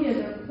not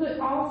hither, put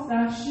off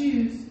thy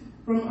shoes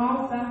from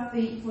off thy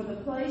feet, for the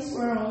place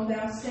whereon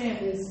thou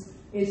standest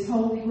is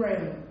holy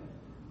ground.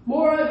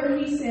 Moreover,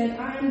 he said,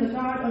 I am the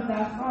God of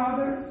thy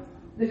father,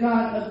 the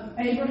God of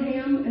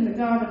Abraham, and the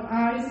God of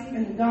Isaac,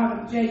 and the God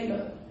of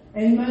Jacob.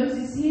 And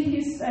Moses hid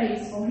his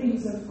face, for he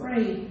was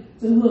afraid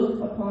to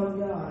look upon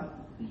God.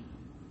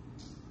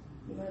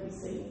 You may be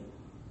seated.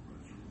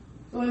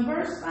 So in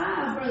verse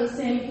 5, Brother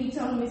Sammy, he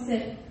told me, he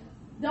said,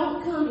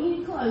 don't come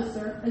any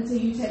closer until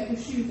you take your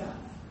shoes off.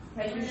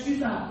 Take your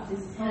shoes off. This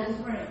is holy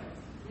ground.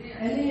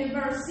 And then in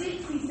verse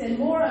 6, he said,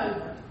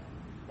 moreover,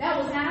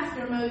 that was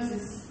after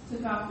Moses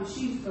took off his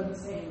shoes, Brother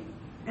Sammy.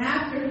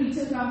 After he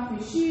took off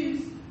his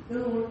shoes, the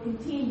Lord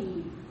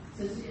continued,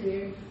 Sister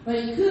Mary.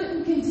 But he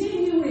couldn't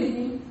continue with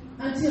him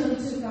until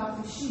he took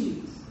off his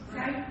shoes.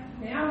 Okay?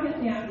 Now help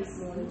me out this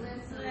morning.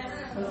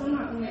 Because I'm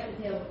not going to let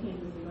the devil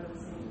hinder me, Brother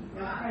Sammy.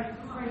 Now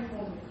pray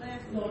for me.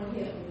 Lord, help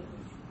me.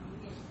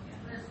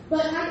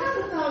 But I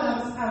kind of thought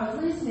I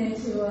was listening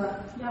to,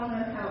 y'all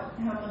know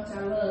how much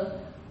I love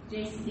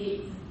Jesse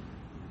Dixon.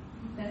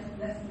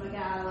 That's my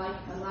guy.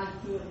 I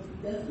like him.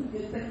 He does some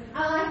good things. I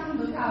like him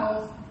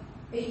because,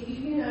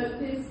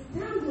 there's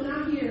times when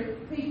I hear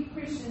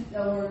Christian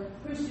or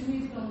Christian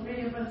music on the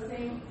radio, Brother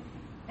Sam,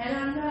 and I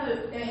know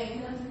there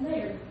ain't nothing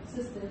there,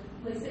 Sister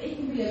Lisa. It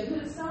can be a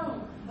good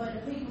song, but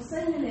the people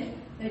singing it,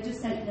 there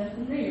just ain't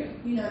nothing there.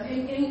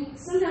 And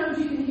sometimes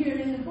you can hear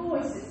it in the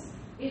voices.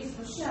 It's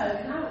for show,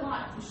 and I don't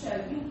like for show.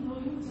 You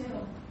can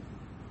tell.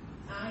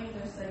 I ain't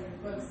no singer,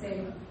 Brother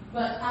Sam.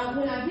 But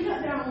when I get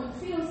up there, I want to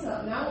feel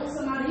something. I want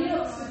somebody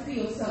else to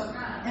feel something.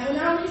 And when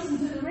I listen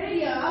to the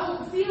radio, I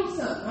want to feel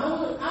something. I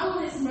want to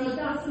listen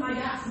to somebody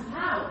got some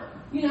power.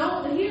 I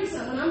want to hear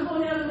something. When I'm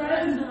going down the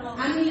road and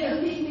I need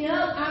to pick me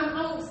up, I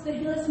want to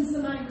listen to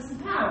somebody with some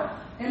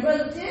power. And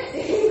Brother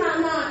Jesse, he might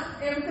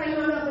not, everything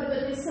might not, but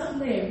there's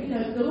something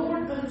there. The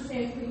Lord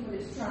understands people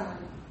that's trying.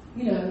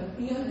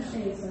 He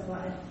understands stuff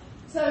like that.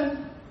 So,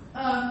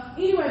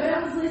 anyway, but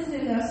I was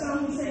listening to a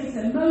song he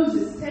said,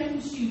 Moses, take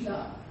your shoes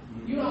off.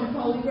 You're on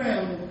holy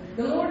ground.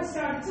 The Lord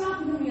started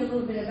talking to me a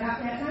little bit about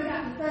that, and I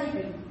got to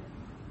thinking,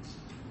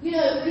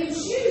 these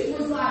shoes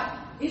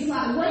it's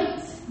like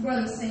weights,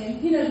 Brother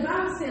Sam. The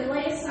Bible said,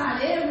 lay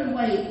aside every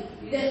weight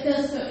that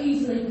does so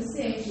easily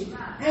beset you.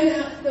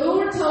 And the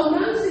Lord told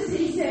Moses,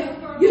 he said,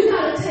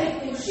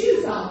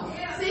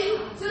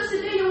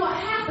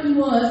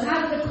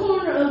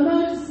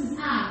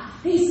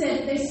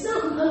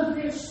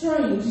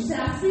 said,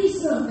 I see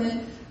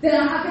something that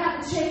I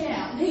got to check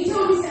out. And he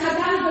told me, he said, I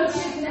got to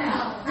go check it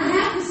out. I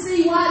have to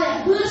see why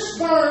that bush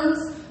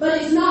burns,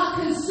 but it's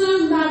not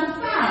consumed by the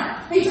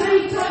fire. He told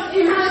it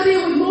might have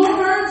been with more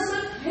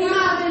herdsmen. He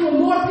might have been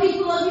with more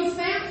people of his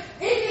family.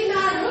 It didn't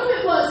matter who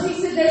it was. He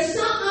said, there's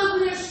something over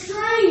there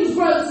strange,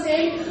 Brother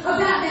Sammy, about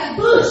that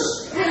bush.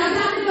 And I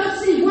got to go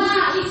see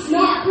why it's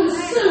not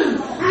consumed.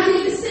 I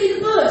need to see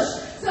the bush.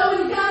 So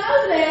when he got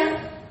over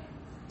there,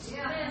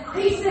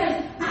 he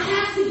said, I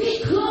have to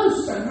get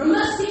closer. I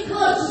must get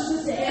closer,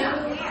 Sister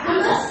Ella. I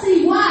must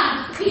see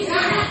why. He said,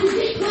 I have to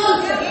get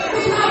closer.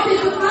 Because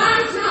if the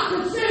fire's not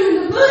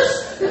consuming the bush,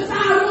 the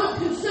fire won't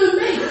consume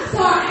me. So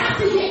I have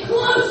to get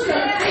closer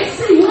and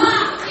see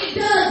why it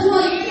does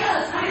what it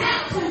does. I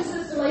have to,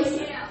 Sister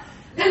Lisa.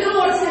 And the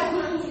Lord said,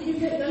 well, you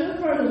can't go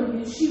no further with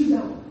your shoes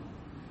on.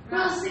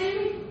 Brother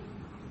Sammy,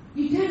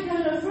 you can't go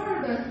no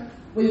further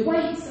with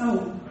weights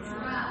on.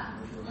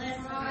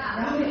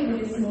 Y'all hit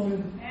me this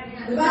morning.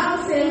 The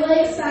Bible said,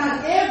 lay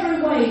aside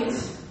every weight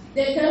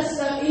that does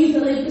so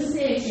easily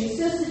beset you.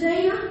 Sister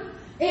Dina,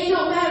 it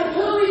don't matter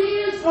who it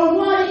is or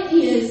what it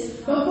is.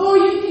 Before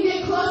you can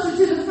get closer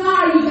to the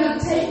fire, you got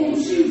to take them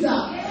shoes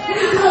off.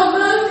 He told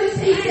Moses,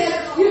 he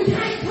said, you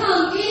can't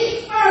come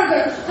any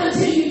further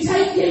until you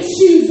take your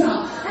shoes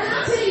off. And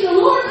I tell you, the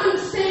Lord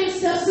understands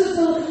stuff,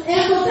 Sister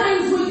Ethel,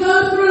 things we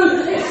go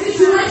through, and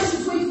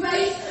situations we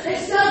face, and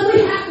stuff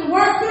we have to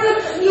work through.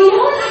 And the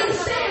Lord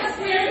understands,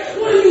 Mary,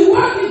 when you're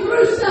working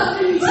through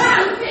stuff and you're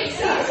trying to fix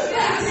stuff. But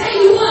I tell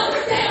you what,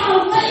 there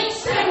are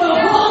weights that will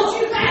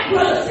hold you back,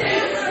 Brother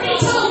Sam. He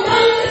told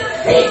Moses,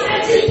 he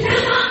said, you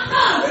cannot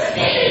come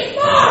any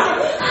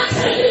farther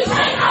until you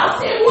take off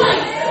them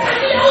weights. And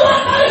you know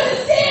what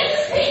Moses did?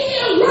 He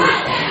kneeled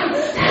right down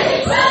and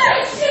he took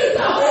his shoes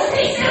off.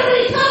 He said, when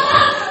he come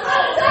up,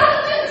 Brother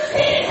Donovan,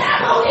 he didn't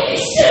have on any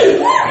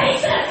shoes. He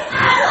said,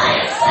 I lay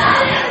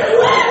aside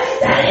everywhere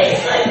that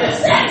easily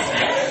besets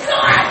me so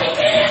I can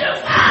get in the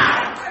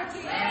fire.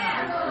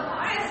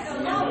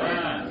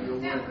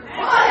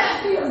 Oh, that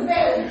feels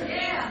better.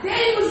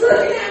 Danny was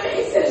looking at me.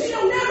 He said, you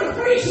don't never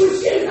preach with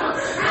shoes on.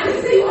 I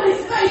could see what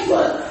his face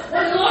was.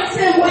 But the Lord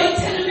said, wait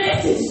till the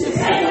message to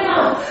take it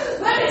off.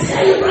 Let me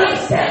tell you, Brother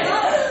Sam.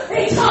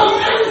 He told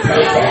Moses,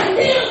 he said,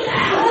 kneel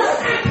down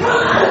and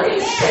come out of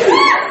these shoes.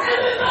 And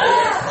when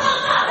Moses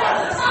come up,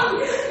 Brother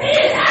Tommy, he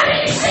didn't have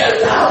any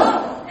shoes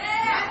on.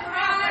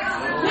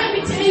 Let me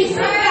tell you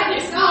something about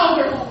this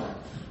altar.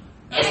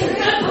 It's a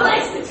good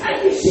place to take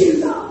your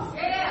shoes off.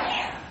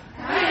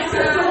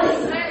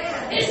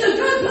 It's a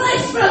good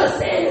place, Brother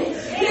Sammy, to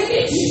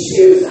get your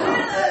shoes off.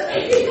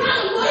 If you got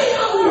to wait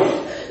on it,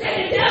 then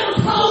the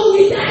devil's holding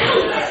you down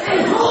and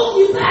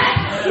holding you back.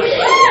 You need to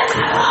get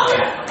that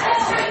altar and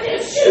take your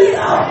shoes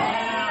off.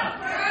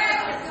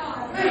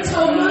 They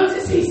told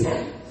Moses, he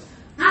said,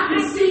 I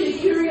can see the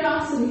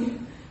curiosity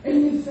in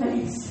your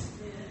face.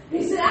 He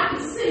said, I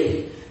can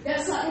see.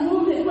 That's like the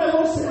woman in the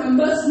Lord said, I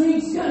must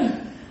needs go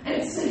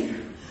and see her.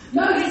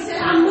 Moses said,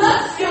 I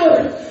must go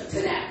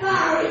to that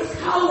fire. It's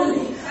calling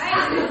me.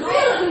 I can feel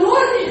it. The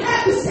Lord didn't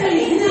have to say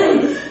his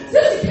name.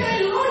 Sister Kay,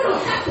 the Lord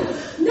don't have to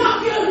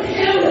knock you over the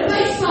head with a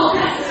baseball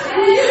bat.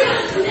 When you got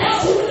a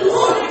connection with the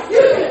Lord,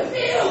 you can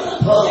feel the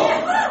pull.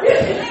 You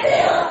can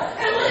feel it.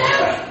 And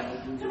whatever.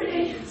 Come here,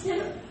 Daddy.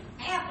 Stand up.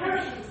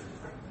 Hurry.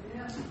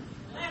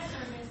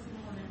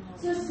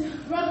 Sister,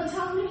 Brother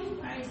Tommy,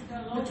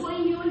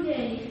 between you and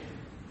Daddy,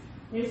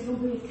 there's going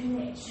to be a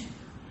connection.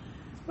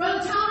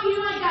 Brother Tommy, you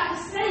ain't got to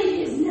say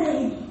his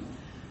name.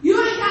 You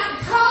ain't got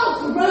to call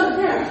for Brother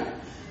Derek.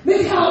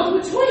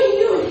 Because between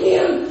you and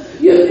him,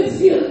 you can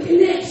feel the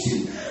connection.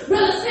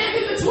 Brother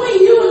Sammy, between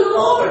you and the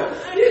Lord,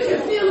 you can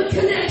feel the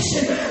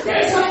connection.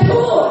 There's a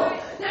pull.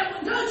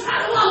 Don't try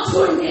to walk to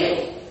him,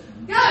 Daddy.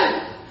 Go.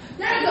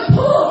 There's a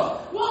pull.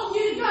 Want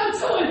you to go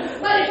to him.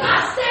 But if I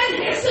stand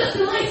here,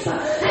 Sister Lisa,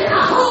 and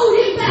I hold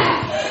him back,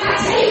 I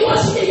tell you what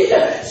you need to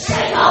do.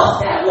 Shake off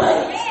that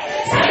weight.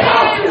 Take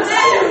off your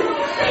shoes.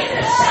 He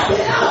said, shake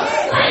it off.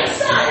 Lay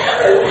aside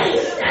every weight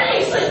that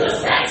easily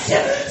besets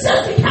you.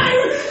 Sister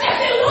Karen, if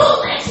it won't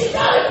let you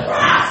go to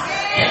Christ,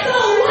 it's a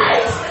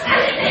weight, and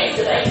it needs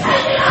to be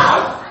taken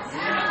off.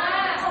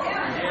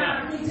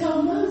 He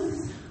told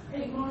Moses,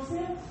 and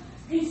Marcel,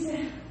 he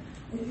said,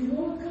 if you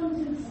want to come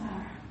to the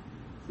fire,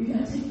 you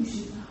got to take your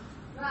shoes off.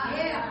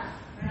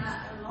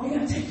 You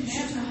got to take your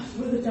shoes off,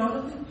 Brother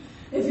Jonathan.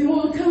 If you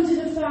want to come to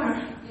the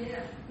fire,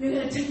 you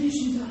got to take your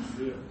shoes off.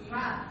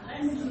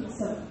 Let me tell you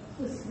something.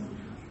 Listen.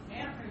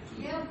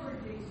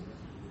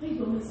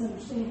 People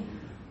misunderstand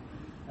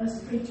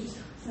us preachers.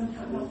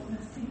 Sometimes don't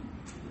understand.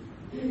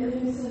 And they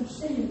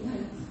misunderstand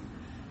things.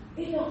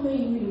 It don't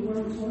mean you're the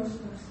world's worst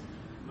person.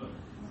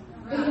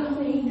 It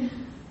don't mean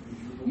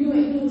you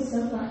ain't doing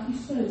stuff like you're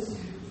supposed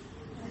to.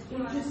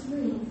 It just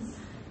means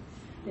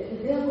that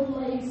the devil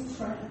lays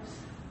traps.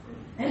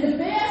 And the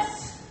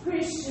best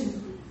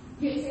Christian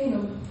gets in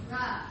them.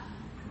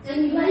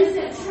 And he lays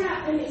that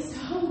trap, and it's to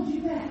hold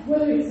you back.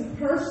 Whether it's a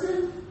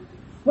person,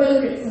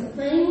 whether it's a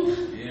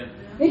thing. Yeah.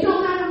 It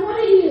don't matter what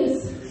it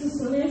is,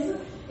 Sister Lisa.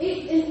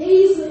 It can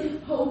easily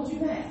hold you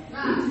back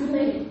if you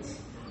let it.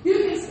 You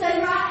can stay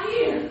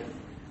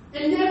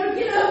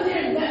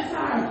that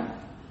fire.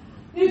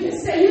 You can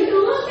say, you can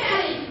look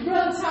at it,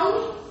 Brother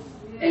Tony,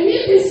 and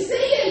you can see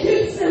it, and you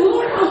can say,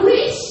 Lord, I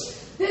wish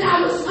that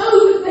I was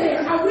over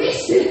there. I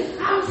wish that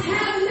I was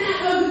having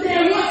that over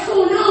there. What's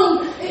going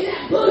on in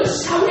that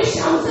bush? I wish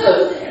I was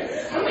over there.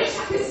 I wish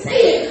I could see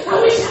it.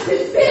 I wish I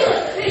could feel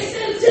it.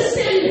 Instead of just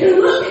sitting here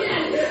looking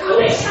at it, I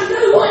wish I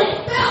knew what it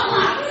felt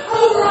like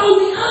over on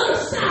the other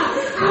side.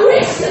 I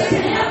wish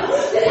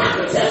that I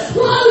could just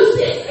close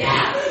this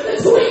gap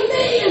between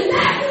me and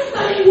that,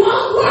 but it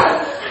won't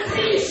work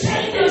until you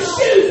shake those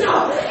shoes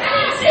off. And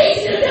that's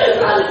easy to do,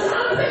 Brother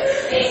Jonathan.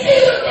 It's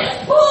either this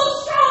pull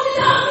strong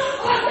enough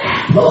or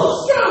that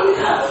pull strong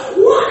enough.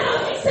 One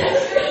of them said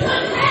you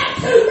couldn't have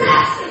two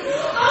masters,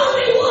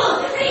 only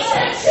one. He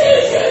said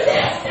choose you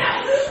this day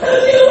who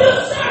you will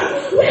serve.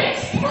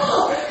 Which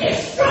pull is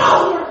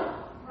stronger?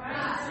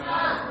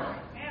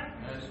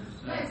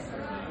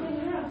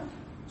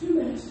 Two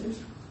masters.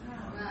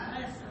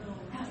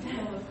 Have to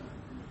have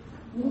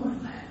one.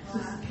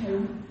 Sister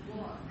Karen.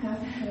 Have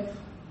to have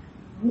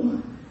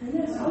one. And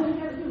that's all you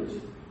got to do is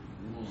just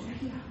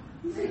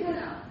check it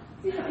out.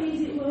 See how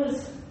easy it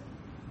was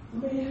for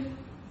me to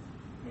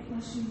take my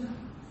shoes off?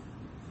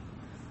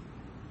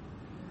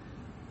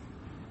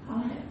 All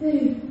I had to do.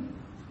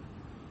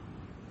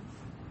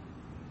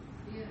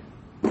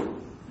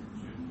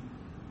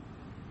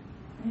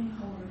 Ain't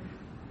hard.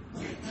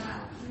 Ain't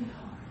hard.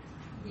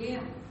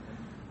 Yeah.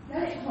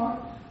 That ain't hard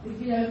to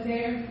get up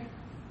there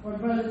where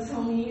Brother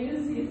Tony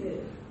is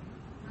it?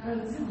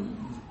 Brother Tony.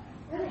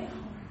 That ain't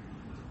hard.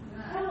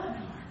 That wasn't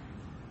hard.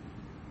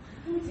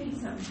 Let me tell you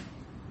something.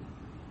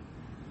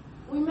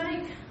 We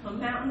make a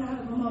mountain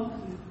out of a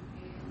molehill.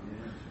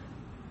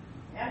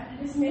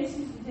 After this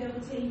message, the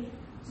devil tell you,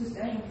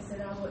 Sister Amy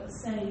said I wasn't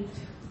saved.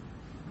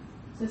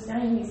 Sister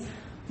Amy's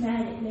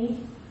mad at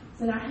me,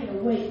 said I had a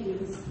weight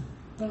that was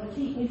going to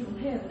keep me from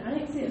heaven. I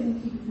didn't say it was going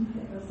to keep me from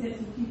heaven. I said it was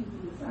going to keep me from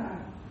the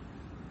fire.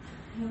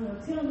 And I'm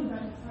telling you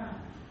about the fire.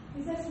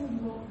 Because that's where you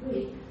want to be.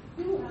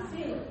 You want to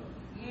feel it.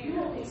 You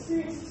want to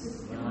experience the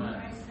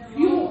situation.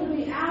 You want to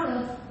be out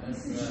of the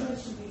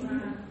situation you're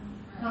in.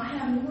 Not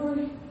having to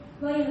worry,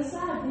 laying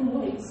aside them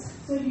weights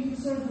so you can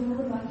serve the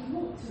Lord like you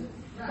want to.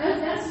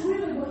 That's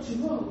really what you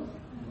want.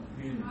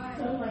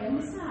 So lay them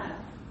aside.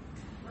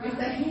 If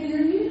they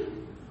hinder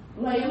you,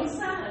 lay them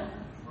aside.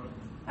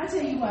 I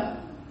tell you what,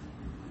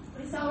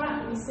 it's all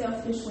right to be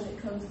selfish when it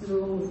comes to the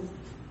Lord.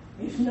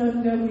 If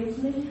none go with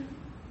me,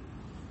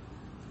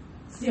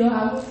 still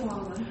I will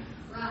follow.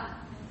 Right.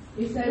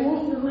 If they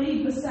want to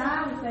leave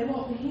beside, if they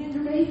want to hinder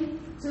me,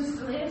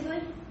 Sister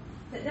Leslie,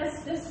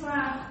 that's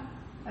why,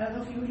 I don't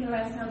know if you were here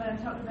last time, but I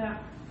talked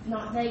about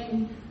not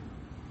dating,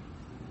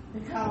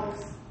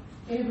 because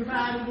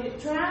everybody that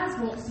tries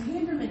wants to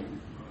hinder me.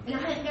 And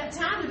I ain't got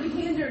time to be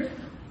hindered,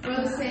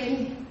 Brother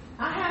Sammy.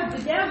 I have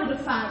the devil to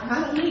fight.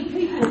 I don't need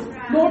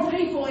more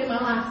people in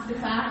my life to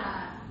fight.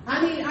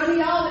 I need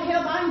all the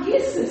help I can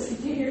get, Sister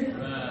Karen.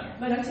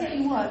 But I tell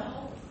you what,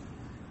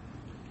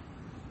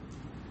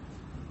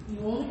 you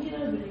want to get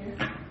over there,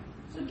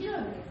 so get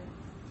over there.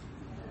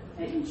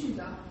 Take your shoes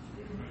off.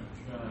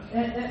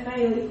 That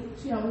Bailey,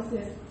 she always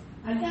says,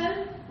 I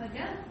go.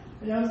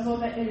 And I was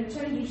going back there to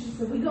change her. She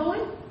said, we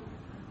going?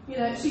 You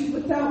know, she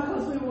would tell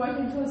because we were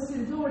walking close to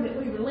the door that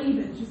we were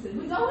leaving. She said,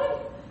 we going?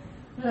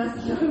 And I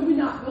said, no, we're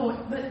not going.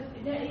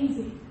 But that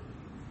easy.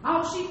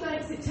 All she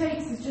thinks it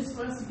takes is just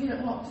for us to get up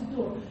and walk to the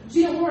door.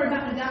 She don't worry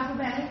about the diaper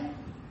bag.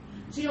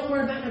 She don't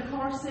worry about the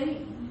car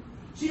seat.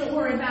 She don't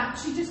worry about,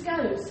 she just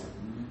goes.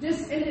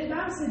 And the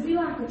Bible said, be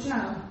like a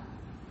child.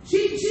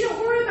 She don't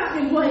worry about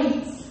them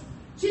weights.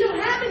 She don't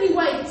have any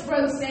weights,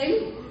 Brother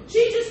Sammy.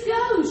 She just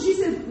goes. She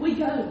said, we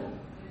go.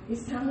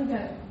 It's time to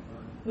go.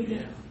 We go.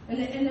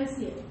 And that's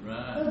it.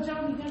 Right. Well,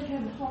 John, you got to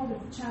have the heart of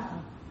a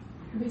child.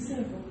 Be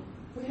simple.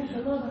 We have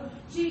to love her.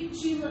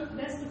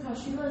 That's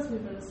because she loves me,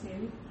 Brother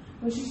Sammy.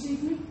 When she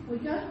sees me, we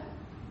go.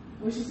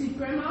 When she sees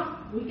Grandma,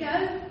 we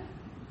go.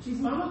 She's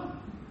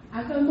Mama,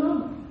 I go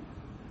Mama.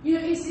 You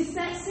know, it's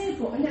that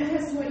simple. And that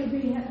has the way to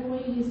be. That's the way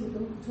it is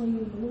between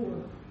you and the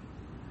Lord.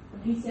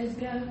 When He says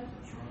go,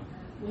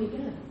 we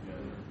go.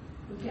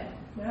 We go.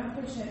 Now, I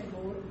appreciate the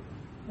Lord.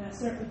 And I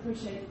certainly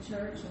appreciate the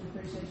church and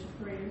appreciate your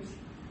prayers.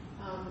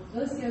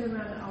 Let's gather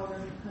around the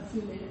altar a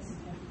few minutes and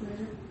have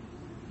prayer.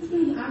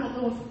 I don't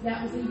know if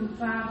that was even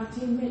 5 or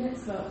 10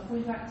 minutes, but if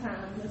we've got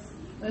time,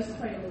 let's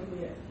pray a little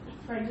bit.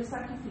 Pray just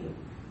like you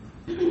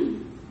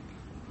feel.